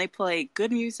clubs and they play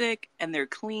good music and they're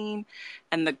clean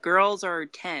and the girls are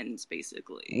 10s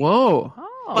basically. Whoa.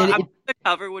 Oh. The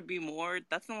cover would be more.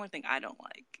 That's the only thing I don't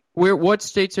like. What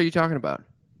states are you talking about?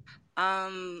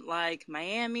 Like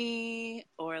Miami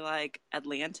or like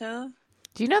Atlanta.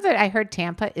 Do you know that I heard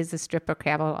Tampa is the stripper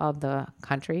capital of the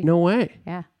country? No way.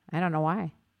 Yeah, I don't know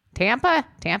why. Tampa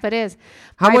it is.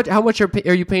 How much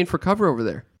are you paying for cover over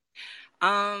there?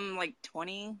 Like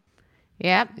 20.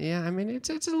 Yeah. Yeah, I mean it's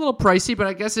a little pricey, but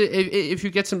I guess if you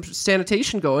get some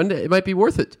sanitation going, it might be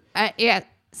worth it. Yeah.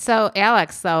 So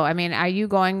Alex, though, I mean, are you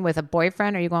going with a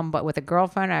boyfriend? Are you going with a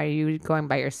girlfriend? Are you going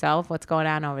by yourself? What's going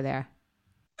on over there?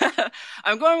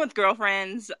 I'm going with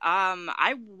girlfriends.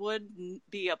 I wouldn't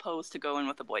be opposed to going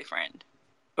with a boyfriend.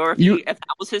 Or if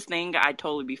that was his thing, I'd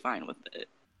totally be fine with it.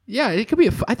 Yeah, it could be.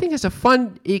 I think it's a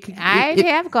fun. I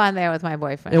have gone there with my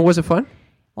boyfriend. And was it fun?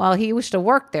 Well, he used to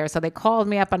work there, so they called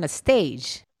me up on the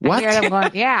stage. What?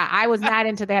 Yeah, I was not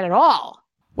into that at all.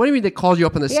 What do you mean they called you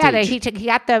up on the stage? Yeah, he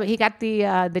got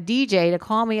the DJ to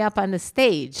call me up on the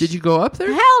stage. Did you go up there?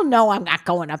 Hell no, I'm not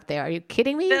going up there. Are you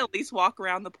kidding me? At least walk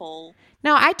around the pole.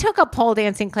 No, I took a pole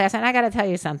dancing class, and I got to tell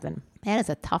you something. That is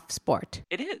a tough sport.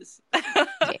 It is.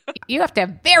 You have to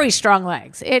have very strong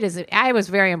legs. It is. I was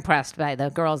very impressed by the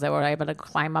girls that were able to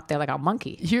climb up there like a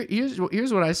monkey. Here's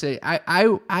what I say.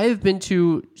 I've been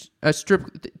to a strip.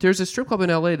 There's a strip club in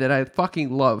LA that I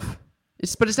fucking love.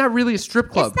 But it's not really a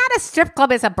strip club. It's not a strip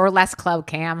club. It's a burlesque club,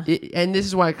 Cam. And this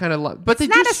is why I kind of love. But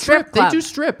it's not a strip club. They do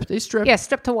strip. They strip. Yeah,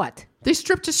 strip to what? They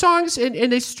strip to songs and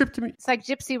they strip to me. It's like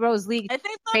Gypsy Rose League. I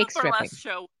think the burlesque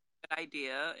show was a good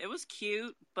idea. It was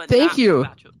cute, but thank you.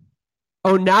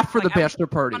 Oh, not for the bachelor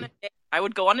party. I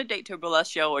would go on a date to a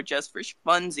burlesque show or just for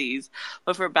funsies,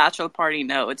 but for a bachelor party,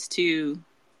 no, it's too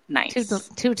nice,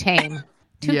 too tame.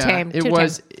 But it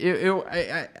was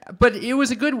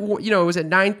a good, it was at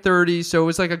 9:30, so it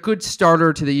was like a good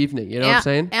starter to the evening. You know what I'm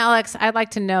saying? Alex, I'd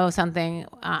like to know something.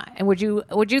 And would you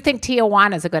think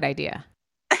Tijuana is a good idea?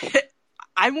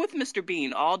 I'm with Mr.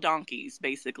 Bean, all donkeys,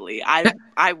 basically.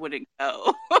 I wouldn't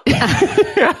go.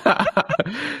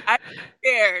 I'm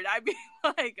scared. I'd be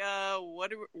like,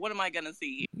 what am I gonna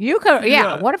see? You could,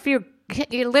 what if you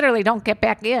literally don't get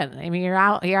back in? I mean, you're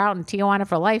out in Tijuana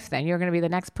for life. Then you're going to be the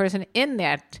next person in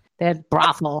that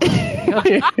brothel.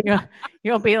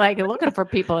 You'll be like looking for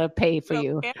people to pay for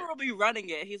you. Cam will be running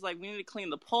it. He's like, we need to clean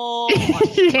the pole.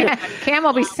 Cam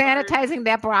will be sanitizing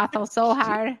that brothel so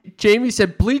hard. Jamie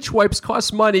said bleach wipes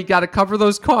cost money. Got to cover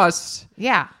those costs.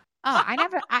 Yeah. Oh,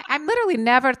 I literally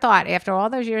never thought, after all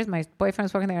those years, my boyfriend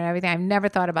was working there and everything, I've never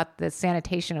thought about the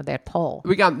sanitation of that pole.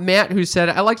 We got Matt who said,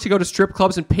 I like to go to strip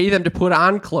clubs and pay them to put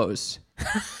on clothes.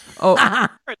 Oh,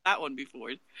 I've heard that one before.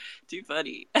 Too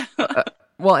funny.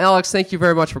 Well, Alex, thank you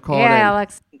very much for calling in. Yeah,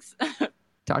 Alex.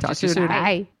 Talk to you soon.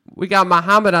 Hi. We got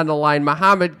Muhammad on the line.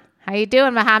 Muhammad. How you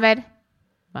doing, Muhammad?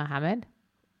 Muhammad?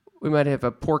 We might have a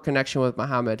poor connection with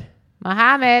Muhammad.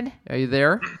 Muhammad? Are you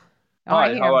there?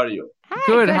 Hi, how are you? Hi,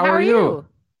 Good. How are you?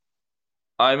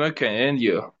 I'm okay, and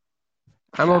you?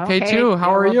 I'm okay too.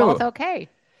 How are you? We're both okay.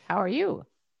 How are you?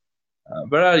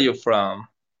 Where are you from?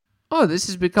 Oh, this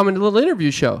is becoming a little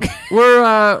interview show.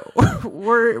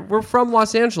 We're from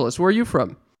Los Angeles. Where are you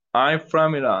from? I'm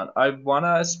from Iran. I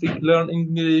wanna learn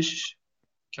English.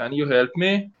 Can you help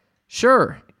me?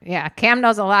 Sure. Yeah, Cam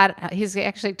knows a lot. He's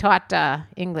actually taught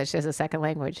English as a second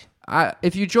language.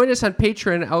 If you join us on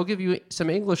Patreon, I'll give you some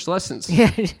English lessons.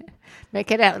 Yeah,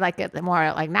 make it at like at the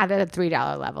more like not at a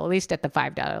 $3 level, at least at the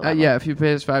 $5 level. Yeah, if you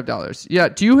pay us $5. Yeah.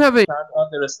 Do you have a? I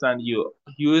can't understand you.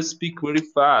 You speak very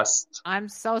fast. I'm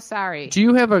so sorry. Do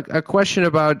you have a question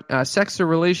about sex or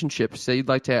relationships that you'd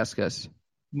like to ask us?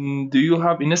 Do you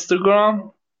have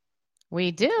Instagram?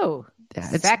 We do.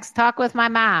 Sex talk with my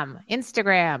mom.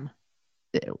 Instagram.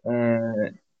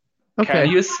 Okay. Can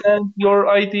you send your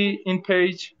ID in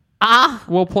page?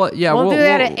 We'll play. Yeah, we'll do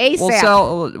that at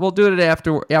ASAP. We'll do it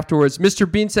afterwards.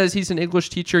 Mr. Bean says he's an English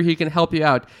teacher. He can help you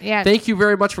out. Yeah. Thank you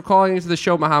very much for calling into the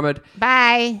show, Muhammad.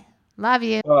 Bye. Love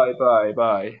you.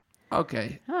 Bye.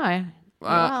 Okay. All right.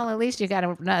 Well, at least you got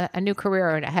a new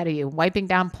career ahead of you, wiping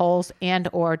down poles and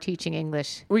or teaching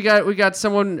English. We got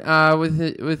someone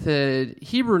with a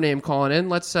Hebrew name calling in.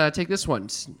 Let's take this one.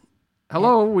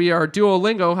 Hello, we are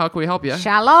Duolingo. How can we help you?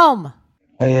 Shalom.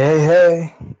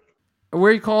 Hey.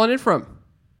 Where are you calling in from?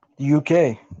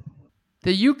 UK.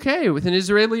 The UK with an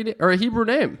Israeli or a Hebrew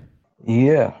name.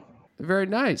 Yeah. Very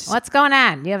nice. What's going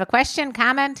on? You have a question,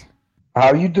 comment?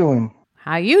 How you doing?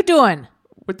 How you doing?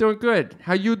 We're doing good.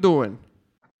 How you doing?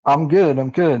 I'm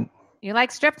good. You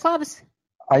like strip clubs?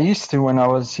 I used to when I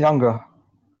was younger.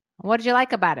 What did you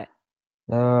like about it?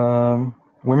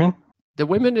 Women. The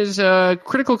women is a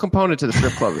critical component to the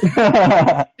strip club.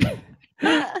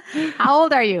 How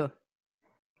old are you?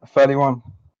 31.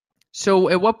 So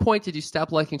at what point did you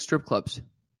stop liking strip clubs?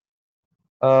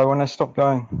 When I stopped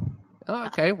going. Oh,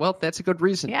 okay, well, that's a good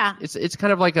reason. Yeah. It's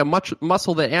kind of like a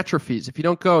muscle that atrophies. If you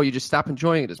don't go, you just stop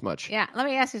enjoying it as much. Yeah, let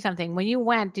me ask you something. When you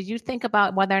went, did you think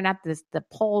about whether or not the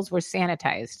poles were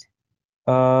sanitized?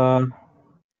 I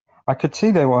could see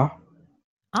they were.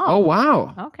 Oh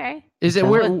wow. Okay. Is it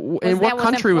where? In what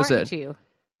country was it? To you?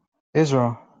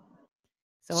 Israel.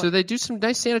 So they do some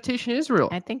nice sanitation in Israel.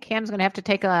 I think Cam's going to have to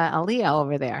take a Aliyah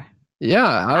over there.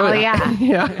 Yeah.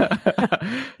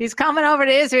 Yeah. He's coming over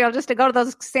to Israel just to go to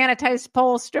those sanitized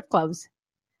pole strip clubs.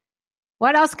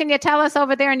 What else can you tell us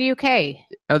over there in the UK?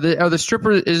 Are the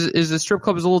stripper is the strip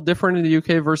clubs a little different in the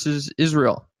UK versus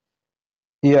Israel?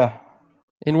 Yeah.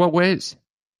 In what ways?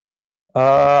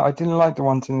 I didn't like the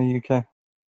ones in the UK.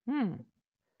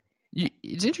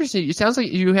 It's interesting. It sounds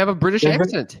like you have a British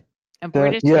accent. A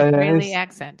British Israeli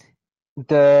accent.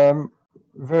 They're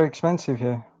very expensive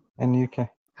here in the UK.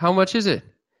 How much is it?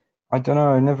 I don't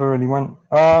know. I never really went.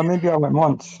 Maybe I went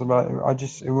once, but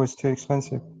it was too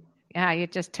expensive. Yeah, you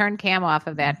just turned Cam off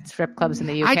of that strip clubs in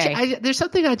the UK. There's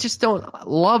something I just don't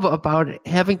love about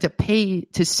having to pay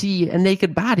to see a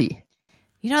naked body.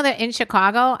 You know that in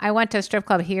Chicago, I went to a strip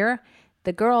club here.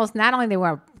 The girls, not only they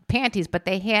wore panties, but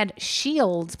they had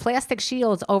shields, plastic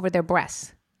shields over their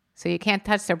breasts. So you can't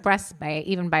touch their breasts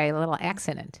even by a little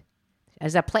accident.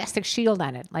 There's a plastic shield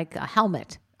on it, like a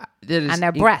helmet. That is on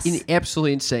their breasts.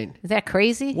 Absolutely insane. Is that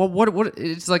crazy? Well, what?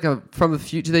 It's like from the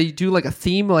future. Do they do like a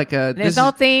theme? There's no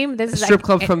theme. This is a strip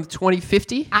club from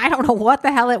 2050. I don't know what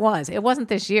the hell it was. It wasn't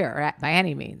this year by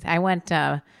any means. I went,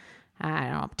 I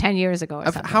don't know, 10 years ago or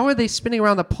something. How are they spinning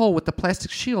around the pole with the plastic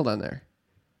shield on there?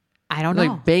 I don't know.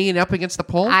 Like banging up against the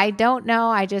pole? I don't know.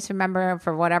 I just remember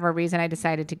for whatever reason I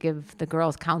decided to give the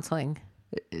girls counseling.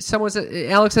 Alex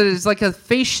said it's like a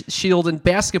face shield in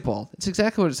basketball. It's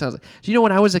exactly what it sounds like. Do you know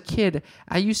when I was a kid,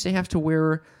 I used to have to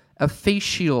wear a face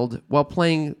shield while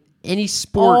playing any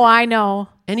sport. Oh, I know.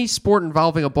 Any sport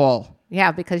involving a ball.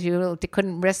 Yeah, because you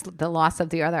couldn't risk the loss of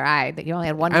the other eye. That you only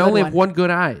had one. I only have one good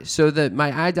eye, so that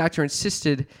my eye doctor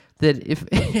insisted that if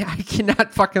I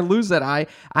cannot fucking lose that eye,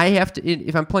 I have to.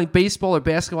 If I'm playing baseball or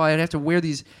basketball, I'd have to wear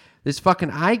this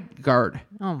fucking eye guard.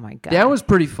 Oh my god, that was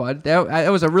pretty fun. That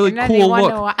was a really and cool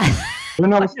look.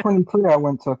 When I was 23, I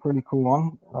went to a pretty cool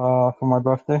one for my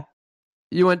birthday.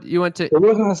 You went to. It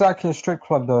wasn't exactly a strip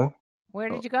club though. Where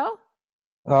did you go?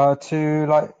 To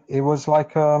like it was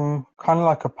like kind of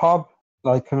like a pub,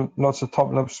 like lots of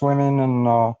top lip swimming and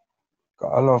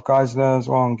got a lot of guys there as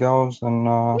well and girls and.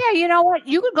 Yeah, you know what?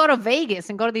 You could go to Vegas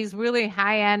and go to these really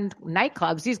high end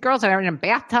nightclubs. These girls are in a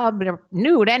bathtub, they're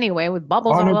nude anyway, with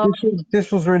bubbles all over.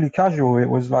 This was really casual. It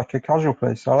was like a casual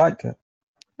place. I liked it.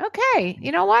 Okay,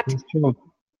 you know what?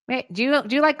 Wait, do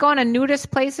you like going to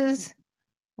nudist places?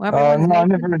 No, I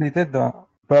never really did that.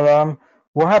 But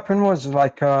what happened was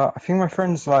like I think my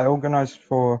friends like organized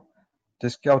for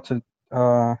this girl to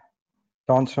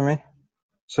dance for me.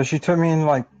 So she took me in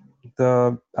like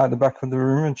at the back of the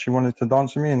room and she wanted to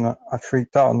dance with me and I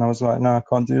freaked out and I was like, no, I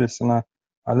can't do this and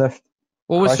I left.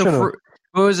 What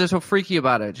was so freaky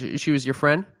about it? She was your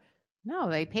friend? No,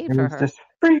 they paid for her. Just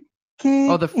freaky.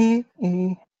 Oh,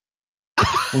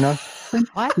 you know.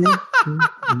 What?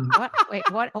 What? Wait,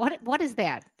 what is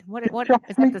that? What is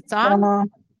that the song?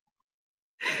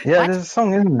 Yeah, What? there's a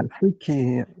song, isn't it?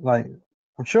 Freaky, like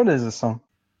I'm sure there's a song.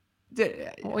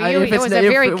 Well, it was a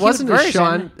very cute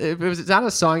version. If it's not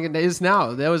a song, it is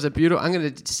now. That was a beautiful. I'm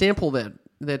going to sample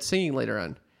that singing later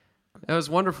on. That was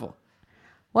wonderful.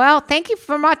 Well, thank you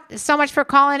so much for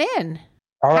calling in.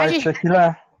 All right, check you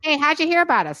later. Hey, how'd you hear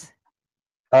about us?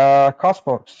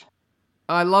 Castbox.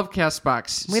 I love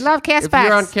Castbox. We love Castbox. If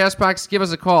you're on Castbox, give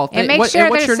us a call. And make sure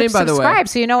what's your name, by the way? Subscribe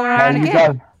so you know we're on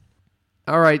again.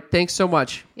 All right. Thanks so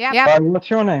much. Yeah. What's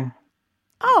your name?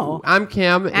 Oh, I'm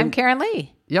Cam. I'm Karen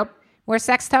Lee. Yep. We're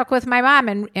Sex Talk with my mom,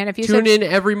 and if you tune in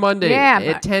every Monday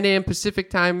at 10 a.m. Pacific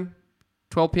time,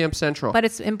 12 p.m. Central. But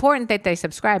it's important that they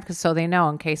subscribe so they know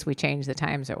in case we change the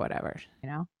times or whatever. You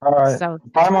know. All right. So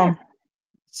bye, Mom.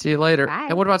 See you later. Bye.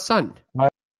 And what about Son? Bye.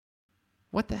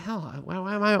 What the hell?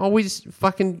 Why am I always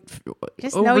fucking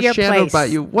just know your place about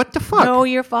you? What the fuck? Know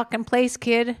your fucking place,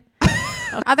 kid.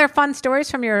 Other fun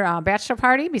stories from your bachelor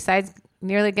party besides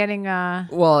nearly getting.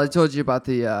 Well, I told you about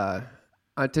the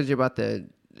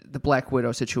Black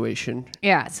Widow situation.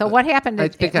 Yeah. So what happened? I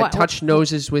think I touched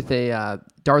noses with a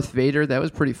Darth Vader. That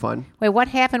was pretty fun. Wait, what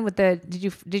happened with the?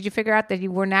 Did you figure out that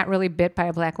you were not really bit by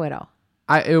a Black Widow?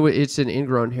 It's an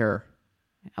ingrown hair.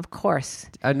 Of course.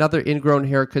 Another ingrown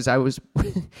hair because I was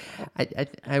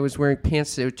I was wearing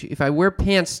pants. If I wear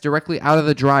pants directly out of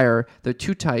the dryer, they're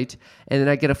too tight, and then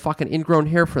I get a fucking ingrown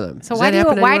hair for them. So why do you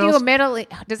immediately?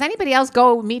 Does anybody else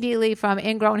go immediately from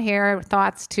ingrown hair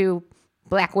thoughts to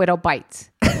Black Widow bites?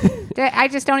 I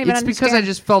just don't even understand. It's because I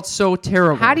just felt so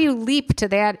terrible. How do you leap to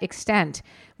that extent?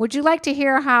 Would you like to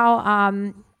hear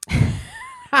how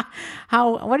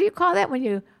what do you call that when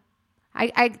you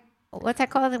what's that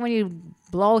called when you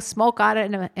blow smoke out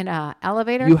in a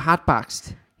elevator? You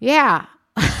hotboxed. Yeah.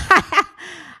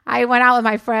 I went out with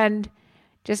my friend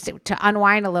just to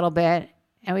unwind a little bit,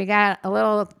 and we got a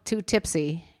little too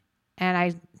tipsy, and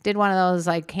I did one of those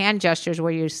like hand gestures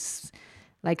where you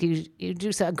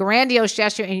do a grandiose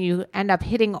gesture and you end up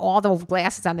hitting all the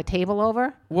glasses on the table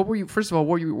over. What were you? First of all,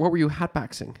 what were you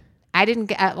hotboxing? I didn't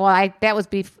get.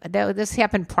 This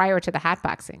happened prior to the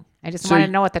hotboxing. I just wanted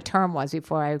to know what the term was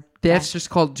before I. That's just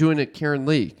called doing it, Karen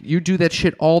Lee. You do that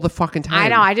shit all the fucking time. I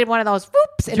know. I did one of those.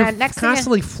 Whoops! And you're next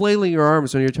constantly flailing your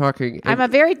arms when you're talking. I'm a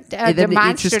very demonstrative.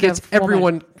 It just gets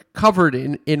everyone covered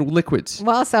in liquids.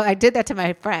 Well, so I did that to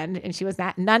my friend, and she was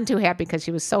none too happy because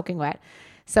she was soaking wet.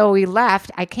 So we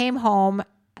left. I came home.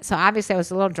 So obviously I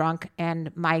was a little drunk,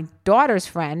 and my daughter's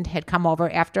friend had come over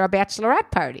after a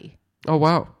bachelorette party. Oh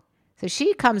wow! So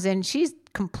she comes in. She's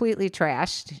completely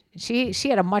trashed. She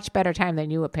had a much better time than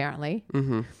you, apparently.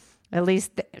 Mm-hmm. At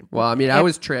least. Well, I mean, I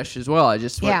was trashed as well. I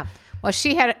just yeah. Well,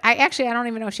 she had. I don't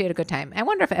even know if she had a good time. I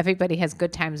wonder if everybody has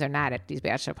good times or not at these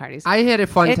bachelor parties. I had a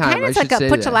fun time. It kind of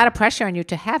puts a lot of pressure on you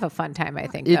to have a fun time. I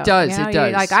think it does. You know, it does.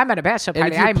 You're like, I'm at a bachelor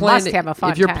party. I must have a fun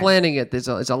time. If you're planning it, it's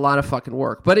a lot of fucking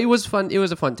work. But it was fun. It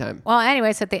was a fun time. Well,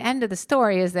 anyways, at the end of the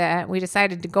story is that we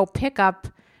decided to go pick up.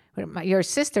 Your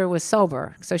sister was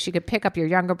sober, so she could pick up your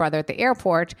younger brother at the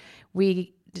airport.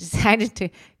 We decided to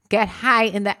get high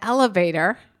in the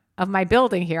elevator of my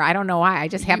building here. I don't know why. I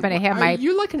just happened to have my...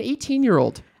 You're like an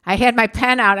 18-year-old. I had my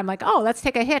pen out. I'm like, oh, let's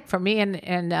take a hit for me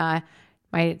and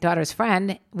my daughter's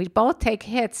friend. We both take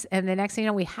hits, and the next thing you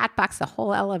know, we hotbox the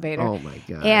whole elevator. Oh, my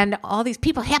God. And all these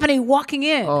people happen to be walking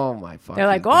in. Oh, my fucking They're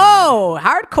like, God. oh,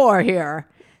 hardcore here.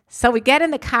 So we get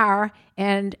in the car,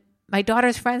 and my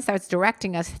daughter's friend starts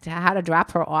directing us to how to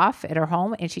drop her off at her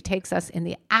home, and she takes us in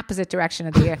the opposite direction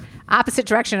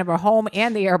of her home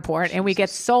and the airport, and we get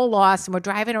so lost, and we're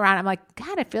driving around. I'm like,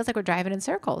 God, it feels like we're driving in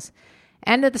circles.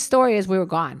 End of the story is we were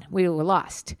gone. We were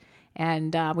lost,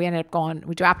 and we ended up going.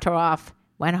 We dropped her off,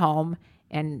 went home,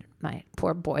 and my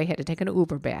poor boy had to take an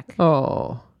Uber back.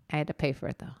 Oh, I had to pay for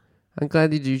it though. I'm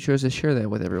glad that you chose to share that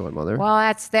with everyone, Mother.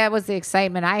 Well, that was the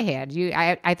excitement I had.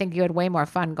 I think you had way more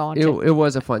fun going it, to it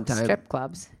was a fun time. strip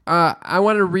clubs. I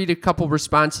want to read a couple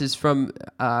responses from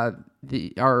our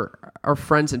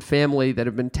friends and family that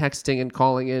have been texting and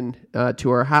calling in to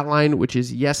our hotline, which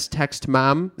is Yes Text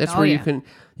Mom. That's where you can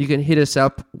hit us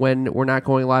up when we're not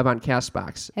going live on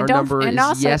Castbox. Our number is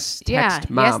Yes Text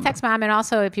Mom. Yes Text Mom, and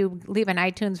also if you leave an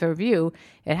iTunes review,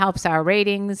 it helps our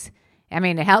ratings. I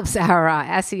mean, it helps our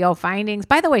SEO findings.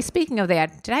 By the way, speaking of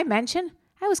that, did I mention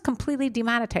I was completely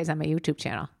demonetized on my YouTube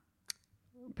channel?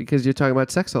 Because you're talking about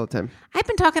sex all the time. I've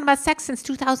been talking about sex since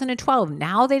 2012.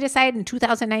 Now they decide in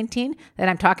 2019 that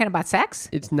I'm talking about sex?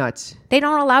 It's nuts. They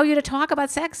don't allow you to talk about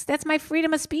sex? That's my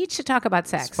freedom of speech to talk about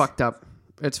sex. It's fucked up.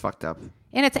 It's fucked up.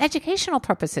 And it's educational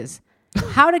purposes.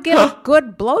 How to get a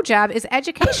good blowjob is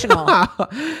educational.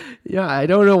 Yeah, I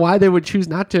don't know why they would choose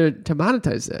not to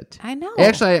monetize it. I know.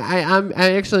 Actually,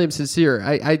 I actually am sincere.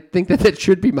 I think that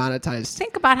should be monetized.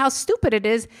 Think about how stupid it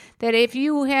is that if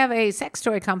you have a sex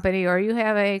toy company or you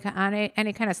have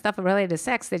any kind of stuff related to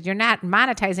sex, that you're not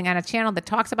monetizing on a channel that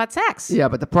talks about sex. Yeah,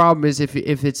 but the problem is if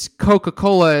it's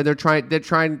Coca-Cola and they're trying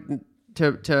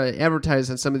to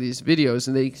advertise on some of these videos,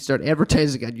 and they start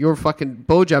advertising on your fucking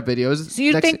blowjob videos. So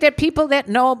you think that people that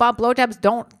know about blowjobs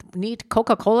don't need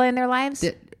Coca-Cola in their lives?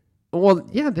 Well,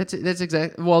 yeah, that's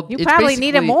exactly. Well, you probably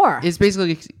need it more. It's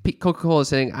basically Coca-Cola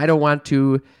saying, "I don't want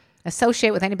to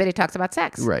associate with anybody who talks about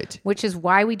sex." Right. Which is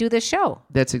why we do this show.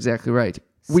 That's exactly right.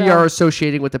 We are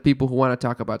associating with the people who want to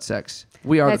talk about sex.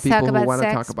 We are the people who want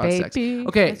to talk about sex.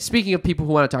 Okay, speaking of people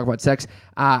who want to talk about sex,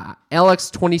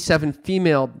 Alex27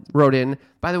 Female wrote in.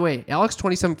 By the way,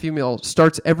 Alex27 Female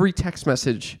starts every text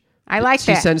message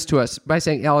she sends to us by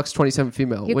saying Alex27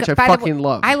 Female, which I fucking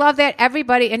love. I love that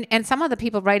everybody, and some of the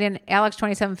people write in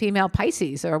Alex27 Female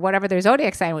Pisces or whatever their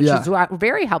zodiac sign, which is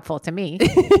very helpful to me.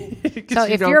 So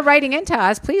if you're writing into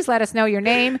us, please let us know your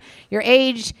name, your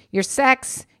age, your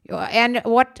sex, and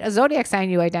what zodiac sign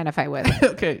you identify with.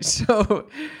 Okay, so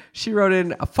she wrote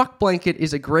in, a fuck blanket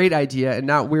is a great idea and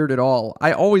not weird at all.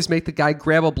 I always make the guy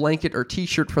grab a blanket or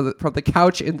t-shirt from the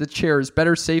couch and the chairs.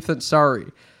 Better safe than sorry.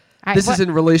 This is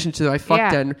in relation to my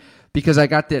fuck den because I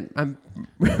got that. I'm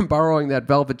borrowing that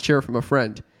velvet chair from a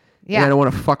friend. Yeah. And I don't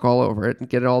want to fuck all over it and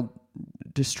get it all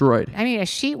destroyed. I mean, a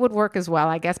sheet would work as well,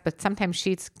 I guess, but sometimes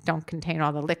sheets don't contain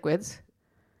all the liquids.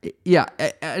 Yeah,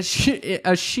 a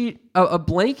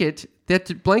blanket.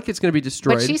 That blanket's going to be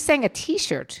destroyed. But she's saying a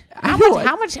t-shirt. How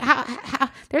much?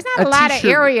 There's not a lot of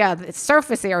area,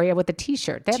 surface area with a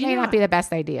t-shirt. That may not be the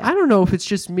best idea. I don't know if it's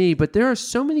just me, but there are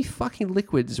so many fucking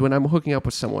liquids when I'm hooking up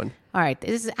with someone. All right,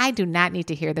 I do not need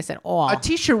to hear this at all. A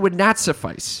t-shirt would not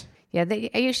suffice. Yeah,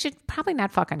 you should probably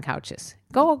not fuck on couches.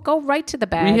 Go right to the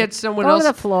bed. We had someone else. Go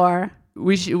to the floor.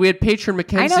 We had Patron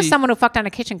Mackenzie. I know someone who fucked on a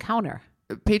kitchen counter.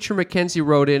 Patron Mackenzie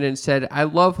wrote in and said, I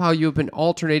love how you've been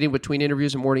alternating between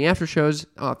interviews and morning after shows.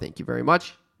 Oh, thank you very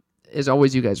much. As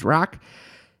always, you guys rock.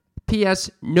 P.S.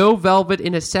 No velvet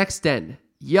in a sex den.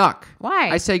 Yuck. Why?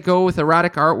 I say go with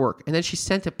erotic artwork. And then she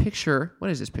sent a picture. What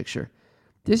is this picture?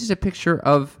 This is a picture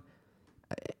of...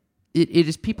 It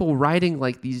is people riding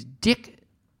like these dick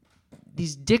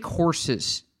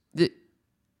horses.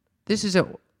 This is a...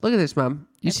 Look at this, Mom.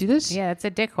 You see this? Yeah, it's a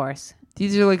dick horse.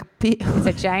 These are like... It's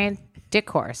a giant dick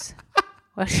horse.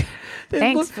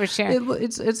 Thanks for sharing.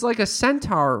 It's like a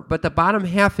centaur, but the bottom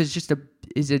half is just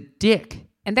a dick.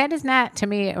 And that is not, to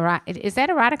me, is that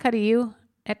erotica to you?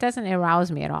 That doesn't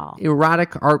arouse me at all.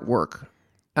 Erotic artwork.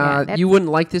 You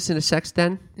wouldn't like this in a sex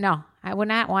den? No, I would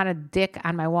not want a dick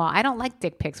on my wall. I don't like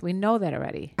dick pics. We know that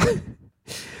already.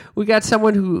 We got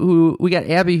someone we got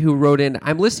Abby who wrote in,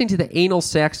 I'm listening to the Anal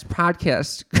Sex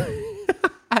podcast.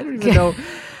 I don't even know.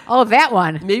 Oh, that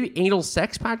one. Maybe Anal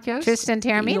Sex podcast? Tristan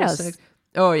Taormino's.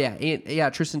 Oh, yeah.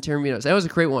 Tristan Taormino's. That was a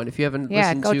great one. If you haven't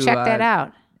listened to... go check that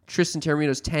out. Tristan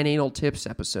Taormino's 10 Anal Tips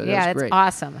episode. That was great.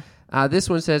 Awesome. This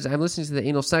one says, I'm listening to the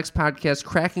Anal Sex podcast,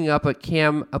 cracking up at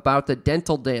Cam about the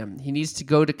dental dam. He needs to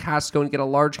go to Costco and get a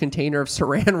large container of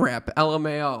saran wrap.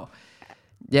 LMAO.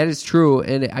 That is true.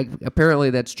 And apparently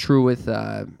that's true with...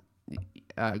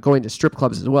 going to strip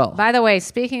clubs as well. By the way,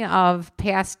 speaking of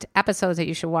past episodes that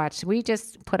you should watch, we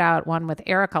just put out one with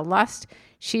Erica Lust.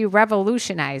 She's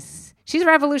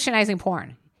revolutionizing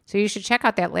porn. So you should check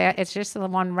out that. It's just the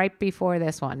one right before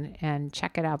this one, and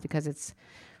check it out because it's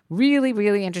Really,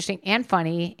 really interesting and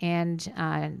funny. And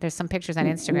there's some pictures on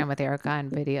Instagram with Erica and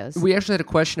videos. We actually had a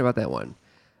question about that one.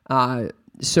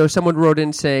 So someone wrote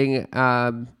in saying,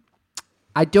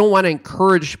 I don't want to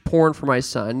encourage porn for my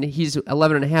son. He's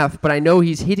 11 and a half, but I know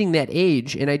he's hitting that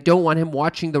age, and I don't want him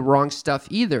watching the wrong stuff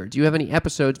either. Do you have any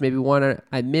episodes, maybe one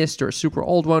I missed or a super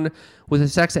old one, with a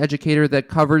sex educator that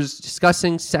covers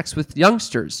discussing sex with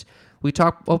youngsters? We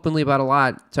talk openly about a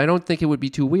lot, so I don't think it would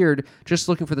be too weird. Just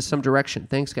looking for some direction.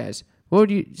 Thanks, guys. What would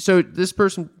you? So this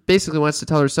person basically wants to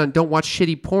tell her son, don't watch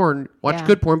shitty porn, watch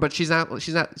good porn, but she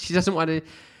doesn't want to,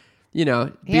 be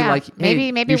like,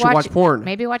 hey, maybe you should watch porn.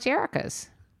 Maybe watch Erica's.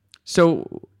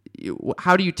 So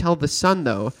how do you tell the son,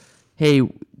 though, hey,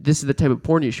 this is the type of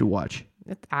porn you should watch?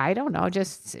 I don't know.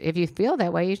 Just if you feel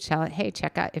that way, you tell it, hey,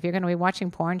 check out, if you're going to be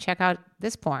watching porn, check out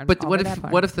this porn. But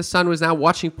what if the son was now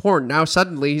watching porn? Now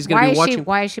suddenly he's going to be watching.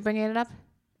 Why is she bringing it up?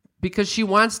 Because she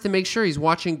wants to make sure he's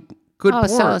watching good porn.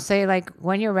 So say like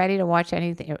when you're ready to watch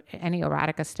any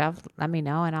erotica stuff, let me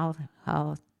know and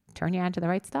I'll turn you on to the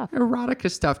right stuff.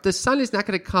 Erotica stuff. The son is not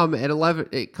going to come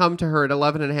to her at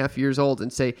 11 and a half years old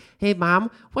and say, hey, Mom,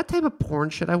 what type of porn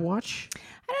should I watch?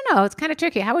 I don't know. It's kind of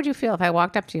tricky. How would you feel if I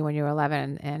walked up to you when you were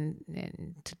 11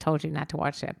 and told you not to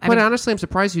watch it? Honestly, I'm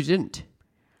surprised you didn't.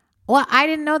 Well, I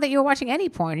didn't know that you were watching any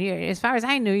porn. As far as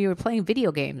I knew, you were playing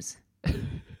video games.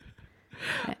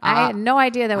 I had no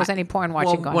idea there was any porn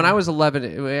watching going on. When I was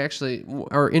 11,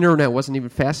 our internet wasn't even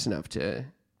fast enough to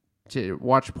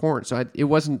watch porn, so it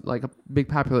wasn't like a big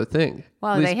popular thing.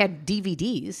 Well, they had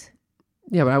DVDs.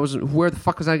 Yeah, but where the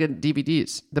fuck was I getting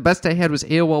DVDs? The best I had was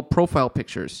AOL profile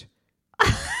pictures.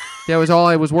 That was all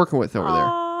I was working with over there.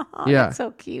 Oh, yeah, that's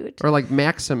so cute. Or like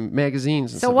Maxim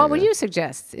magazines. So, what would you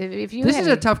suggest if you? This is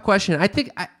a tough question. I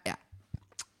think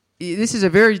this is a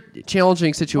very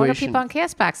challenging situation. What do people on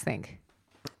Castbox think?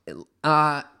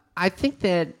 I think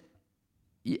that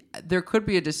there could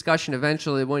be a discussion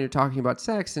eventually when you're talking about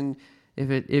sex, and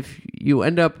if you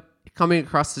end up coming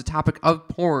across the topic of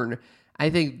porn, I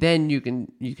think then you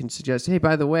can suggest, hey,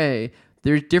 by the way,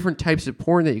 there's different types of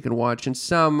porn that you can watch, and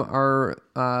some are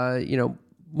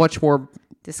much more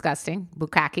disgusting,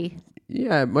 bukkake.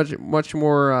 Yeah, much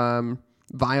more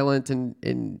violent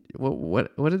and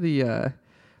what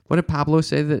did Pablo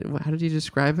say that? How did he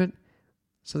describe it?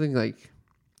 Something like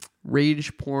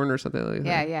rage porn or something like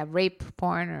that. Yeah, rape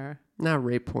porn or not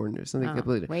rape porn or something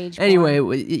completely. Rage anyway,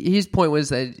 porn. His point was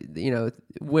that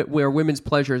where women's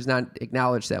pleasure is not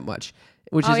acknowledged that much,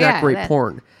 which is not great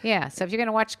porn. Yeah, so if you're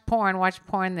gonna watch porn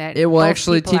that it will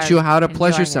actually teach you how to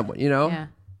pleasure someone. Yeah.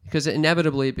 Because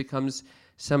inevitably it becomes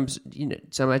some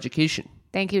education.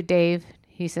 Thank you, Dave.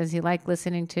 He says he liked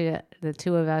listening to the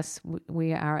two of us.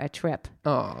 We are a trip.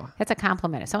 Oh, that's a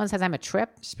compliment. If someone says I'm a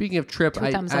trip. Speaking of trip, I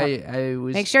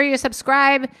was. Make sure you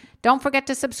subscribe. Don't forget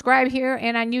to subscribe here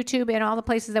and on YouTube and all the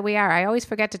places that we are. I always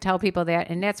forget to tell people that,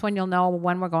 and that's when you'll know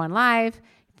when we're going live.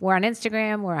 We're on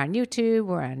Instagram. We're on YouTube.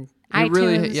 We're on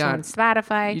iTunes. We're on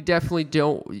Spotify. You definitely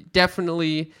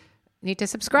need to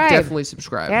subscribe. Definitely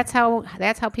subscribe.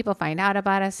 That's how people find out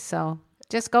about us. So.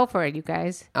 Just go for it, you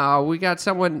guys. We got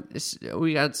someone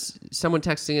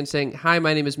texting and saying, "Hi,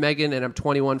 my name is Megan, and I'm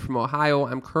 21 from Ohio.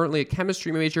 I'm currently a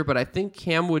chemistry major, but I think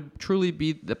Cam would truly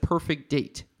be the perfect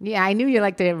date." Yeah, I knew you'd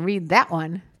like to read that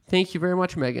one. Thank you very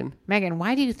much, Megan. Megan,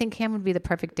 why do you think Cam would be the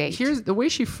perfect date? Here's the way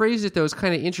she phrased it, though, is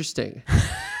kind of interesting.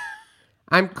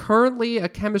 I'm currently a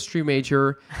chemistry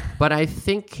major, but I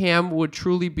think Cam would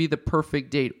truly be the perfect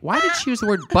date. Why did she use the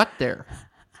word "but" there?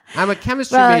 I'm a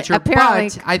chemistry major, but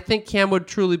I think Cam would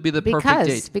truly be the perfect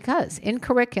date. Because in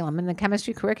the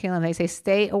chemistry curriculum, they say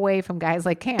stay away from guys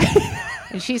like Cam.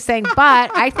 And she's saying,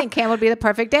 but I think Cam would be the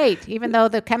perfect date, even though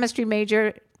the chemistry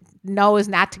major knows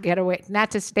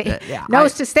to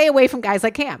stay away from guys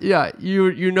like Cam. Yeah,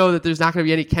 you know that there's not going to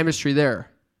be any chemistry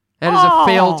there. That is a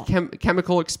failed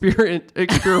chemical experiment.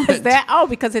 Is that?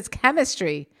 Because it's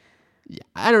chemistry. Yeah,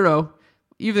 I don't know.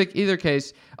 Either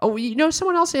case. Oh,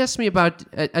 someone else asked me about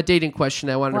a dating question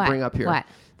I wanted to bring up here. What?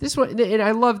 This one, and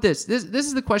I love this. This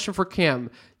is the question for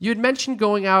Cam. You had mentioned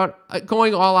going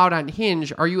all out on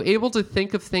Hinge. Are you able to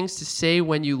think of things to say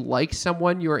when you like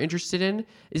someone you are interested in?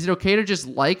 Is it okay to just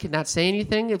like and not say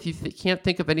anything if you can't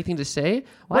think of anything to say?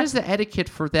 What is the etiquette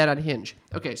for that on Hinge?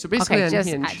 Okay, so basically on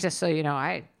Hinge. Just so you know,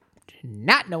 I do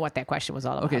not know what that question was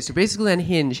all about. Okay, so basically on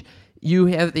Hinge, you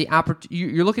have the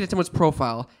you're looking at someone's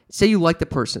profile. Say you like the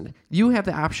person. You have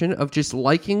the option of just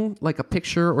liking like a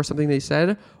picture or something they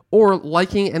said, or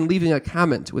liking and leaving a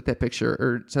comment with that picture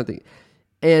or something.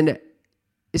 And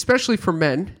especially for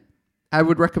men, I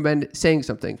would recommend saying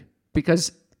something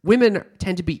because women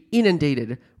tend to be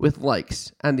inundated with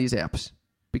likes on these apps.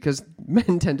 because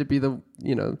men tend to be the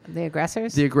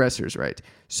aggressors. The aggressors, right?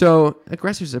 So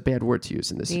aggressors is a bad word to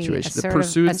use in this situation. The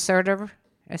pursuers. The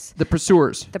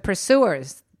pursuers. The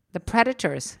pursuers. The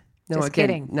predators. No, Just again,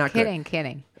 kidding. not kidding. good.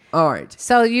 Kidding. All right.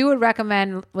 So you would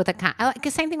recommend with a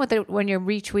same thing with when you're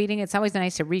retweeting. It's always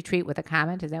nice to retweet with a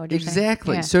comment. Is that what you're saying?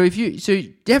 Exactly. Yeah. So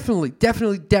you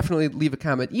definitely leave a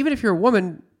comment, even if you're a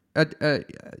woman,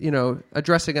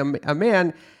 addressing a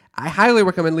man. I highly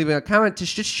recommend leaving a comment to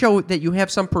just show that you have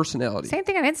some personality. Same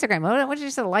thing on Instagram. What did you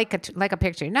just like a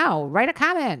picture? No, write a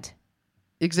comment.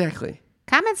 Exactly.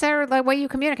 Comments are the way you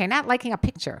communicate, not liking a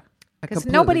picture. Because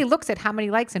nobody looks at how many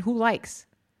likes and who likes.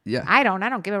 Yeah. I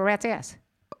don't give a rat's ass.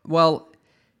 Well,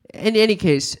 in any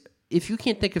case, if you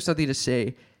can't think of something to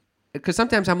say, because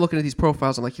sometimes I'm looking at these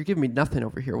profiles, I'm like, you're giving me nothing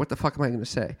over here. What the fuck am I going to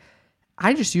say?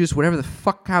 I just use whatever the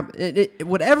fuck,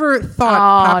 whatever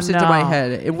thought pops into my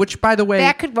head. Which, by the way,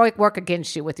 that could work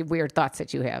against you with the weird thoughts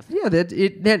that you have. Yeah,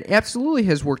 that absolutely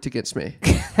has worked against me.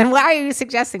 And why are you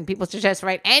suggesting people should just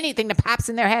write anything that pops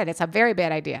in their head? It's a very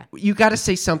bad idea. You got to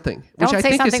say something, which Don't I say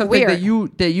think is something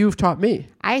something that you've taught me.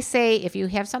 I say if you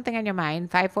have something on your mind,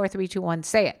 5, 4, 3, 2, 1,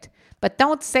 say it. But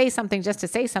don't say something just to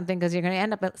say something because you're going to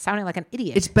end up sounding like an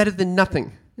idiot. It's better than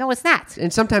nothing. No, it's not.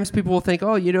 And sometimes people will think,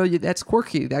 that's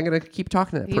quirky. I'm going to keep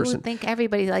talking to that person. You think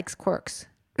everybody likes quirks.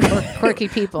 Quirky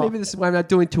people. Maybe this is why I'm not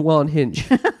doing too well on Hinge.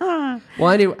 Well,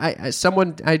 anyway,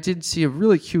 I did see a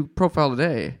really cute profile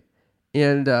today,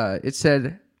 and it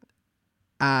said,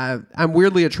 I'm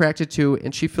weirdly attracted to,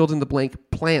 and she filled in the blank,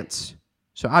 plants.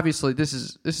 So obviously this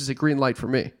is a green light for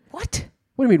me. What?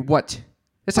 What do you mean, what?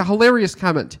 It's a hilarious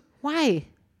comment. Why?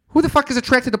 Who the fuck is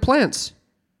attracted to plants?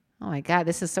 Oh my God,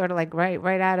 this is sort of like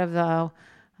right out of the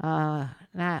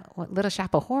Little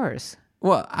Shop of Horrors.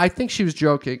 Well, I think she was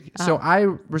joking. So I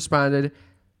responded,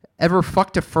 ever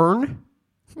fucked a fern?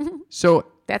 So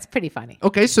that's pretty funny.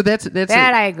 Okay, so that's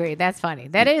I agree. That's funny.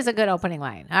 That is a good opening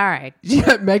line. All right.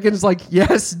 Yeah, Megan's like,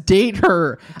 yes, date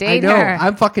her. Date I know. her.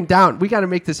 I'm fucking down. We got to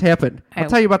make this happen. I'll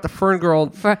tell you about the fern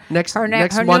girl next her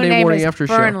Monday new name morning is after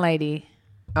Fern show. Lady.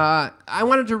 I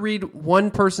wanted to read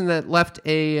one person that left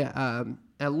a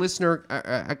listener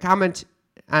a comment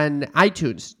on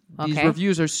iTunes. These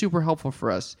reviews are super helpful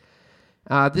for us.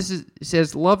 It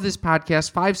says, love this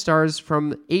podcast, 5 stars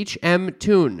from HM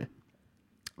Tune.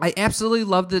 I absolutely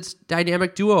love this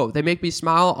dynamic duo. They make me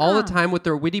smile all the time with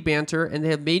their witty banter, and they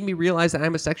have made me realize that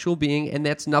I'm a sexual being, and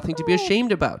that's nothing to be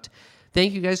ashamed about.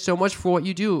 Thank you guys so much for what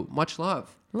you do. Much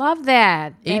love. Love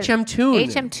that. HM Tune.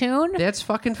 HM Tune? That's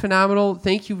fucking phenomenal.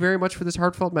 Thank you very much for this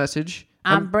heartfelt message.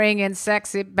 I'm bringing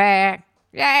sexy back.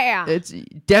 Yeah. It's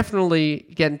definitely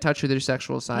get in touch with your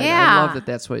sexual side. Yeah. I love that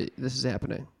that's what this is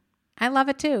happening. I love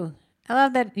it too. I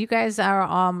love that you guys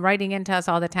are writing into us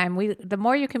all the time. The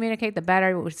more you communicate, the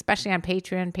better, especially on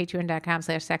Patreon,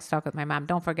 patreon.com/sextalkwithmymom.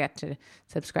 Don't forget to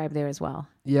subscribe there as well.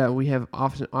 Yeah, we have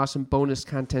awesome bonus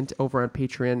content over on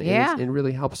Patreon. Yeah. And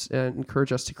really helps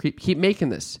encourage us to keep making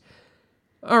this.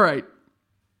 All right.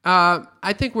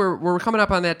 I think we're coming up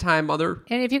on that time, Mother.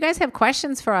 And if you guys have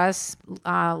questions for us,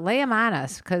 lay them on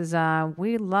us because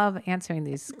we love answering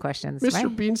these questions. Mr.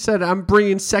 Right? Bean said, I'm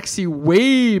bringing sexy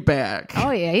way back. Oh,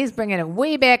 yeah. He's bringing it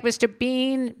way back, Mr.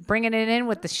 Bean. Bringing it in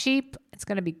with the sheep. It's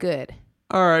going to be good.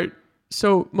 All right.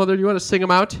 So, Mother, do you want to sing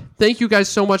them out? Thank you guys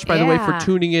so much, by the way, for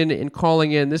tuning in and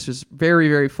calling in. This was very,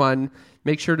 very fun.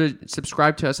 Make sure to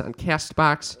subscribe to us on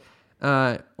CastBox.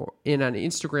 And on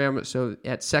Instagram, so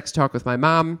at Sex Talk with My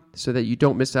Mom, so that you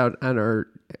don't miss out on our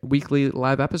weekly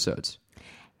live episodes.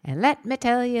 And let me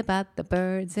tell you about the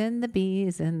birds and the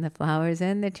bees and the flowers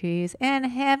and the trees and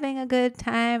having a good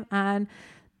time on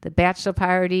the bachelor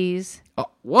parties.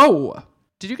 Oh, whoa!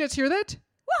 Did you guys hear that?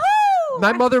 Woohoo!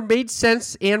 My mother made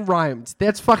sense and rhymed.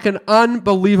 That's fucking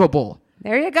unbelievable.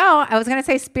 There you go. I was going to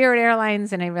say Spirit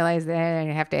Airlines, and I realized that I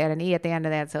have to add an E at the end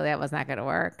of that, so that was not going to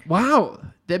work. Wow.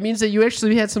 That means that you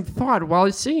actually had some thought while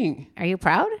you're singing. Are you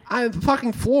proud? I'm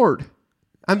fucking floored.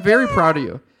 I'm very proud of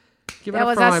you. Give it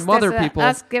up for my mother, people.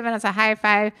 Us giving us a high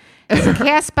five. It's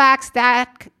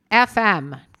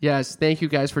castbox.fm. Yes, thank you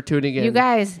guys for tuning in. You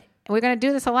guys, we're going to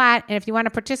do this a lot, and if you want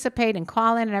to participate and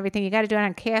call in and everything, you got to do it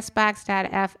on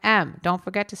castbox.fm. Don't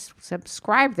forget to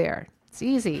subscribe there. It's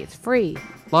easy. It's free.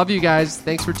 Love you guys.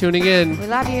 Thanks for tuning in. We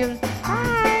love you.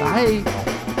 Bye. Bye.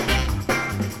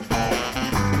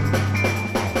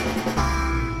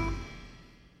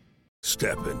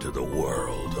 Step into the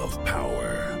world of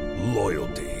power,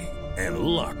 loyalty, and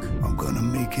luck. I'm going to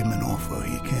make him an offer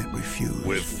he can't refuse.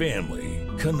 With family,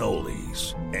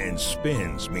 cannolis, and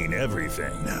spins mean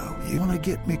everything. Now, you want to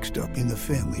get mixed up in the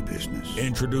family business.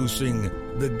 Introducing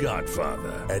The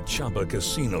Godfather at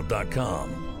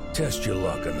ChumbaCasino.com. Test your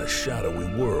luck in the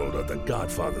shadowy world of The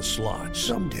Godfather slot.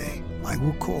 Someday, I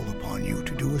will call upon you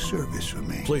to do a service for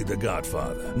me. Play The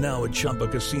Godfather, now at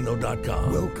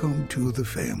ChumbaCasino.com. Welcome to the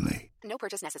family. No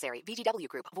purchase necessary. VGW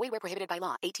Group. Void where prohibited by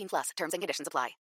law. 18+. Terms and conditions apply.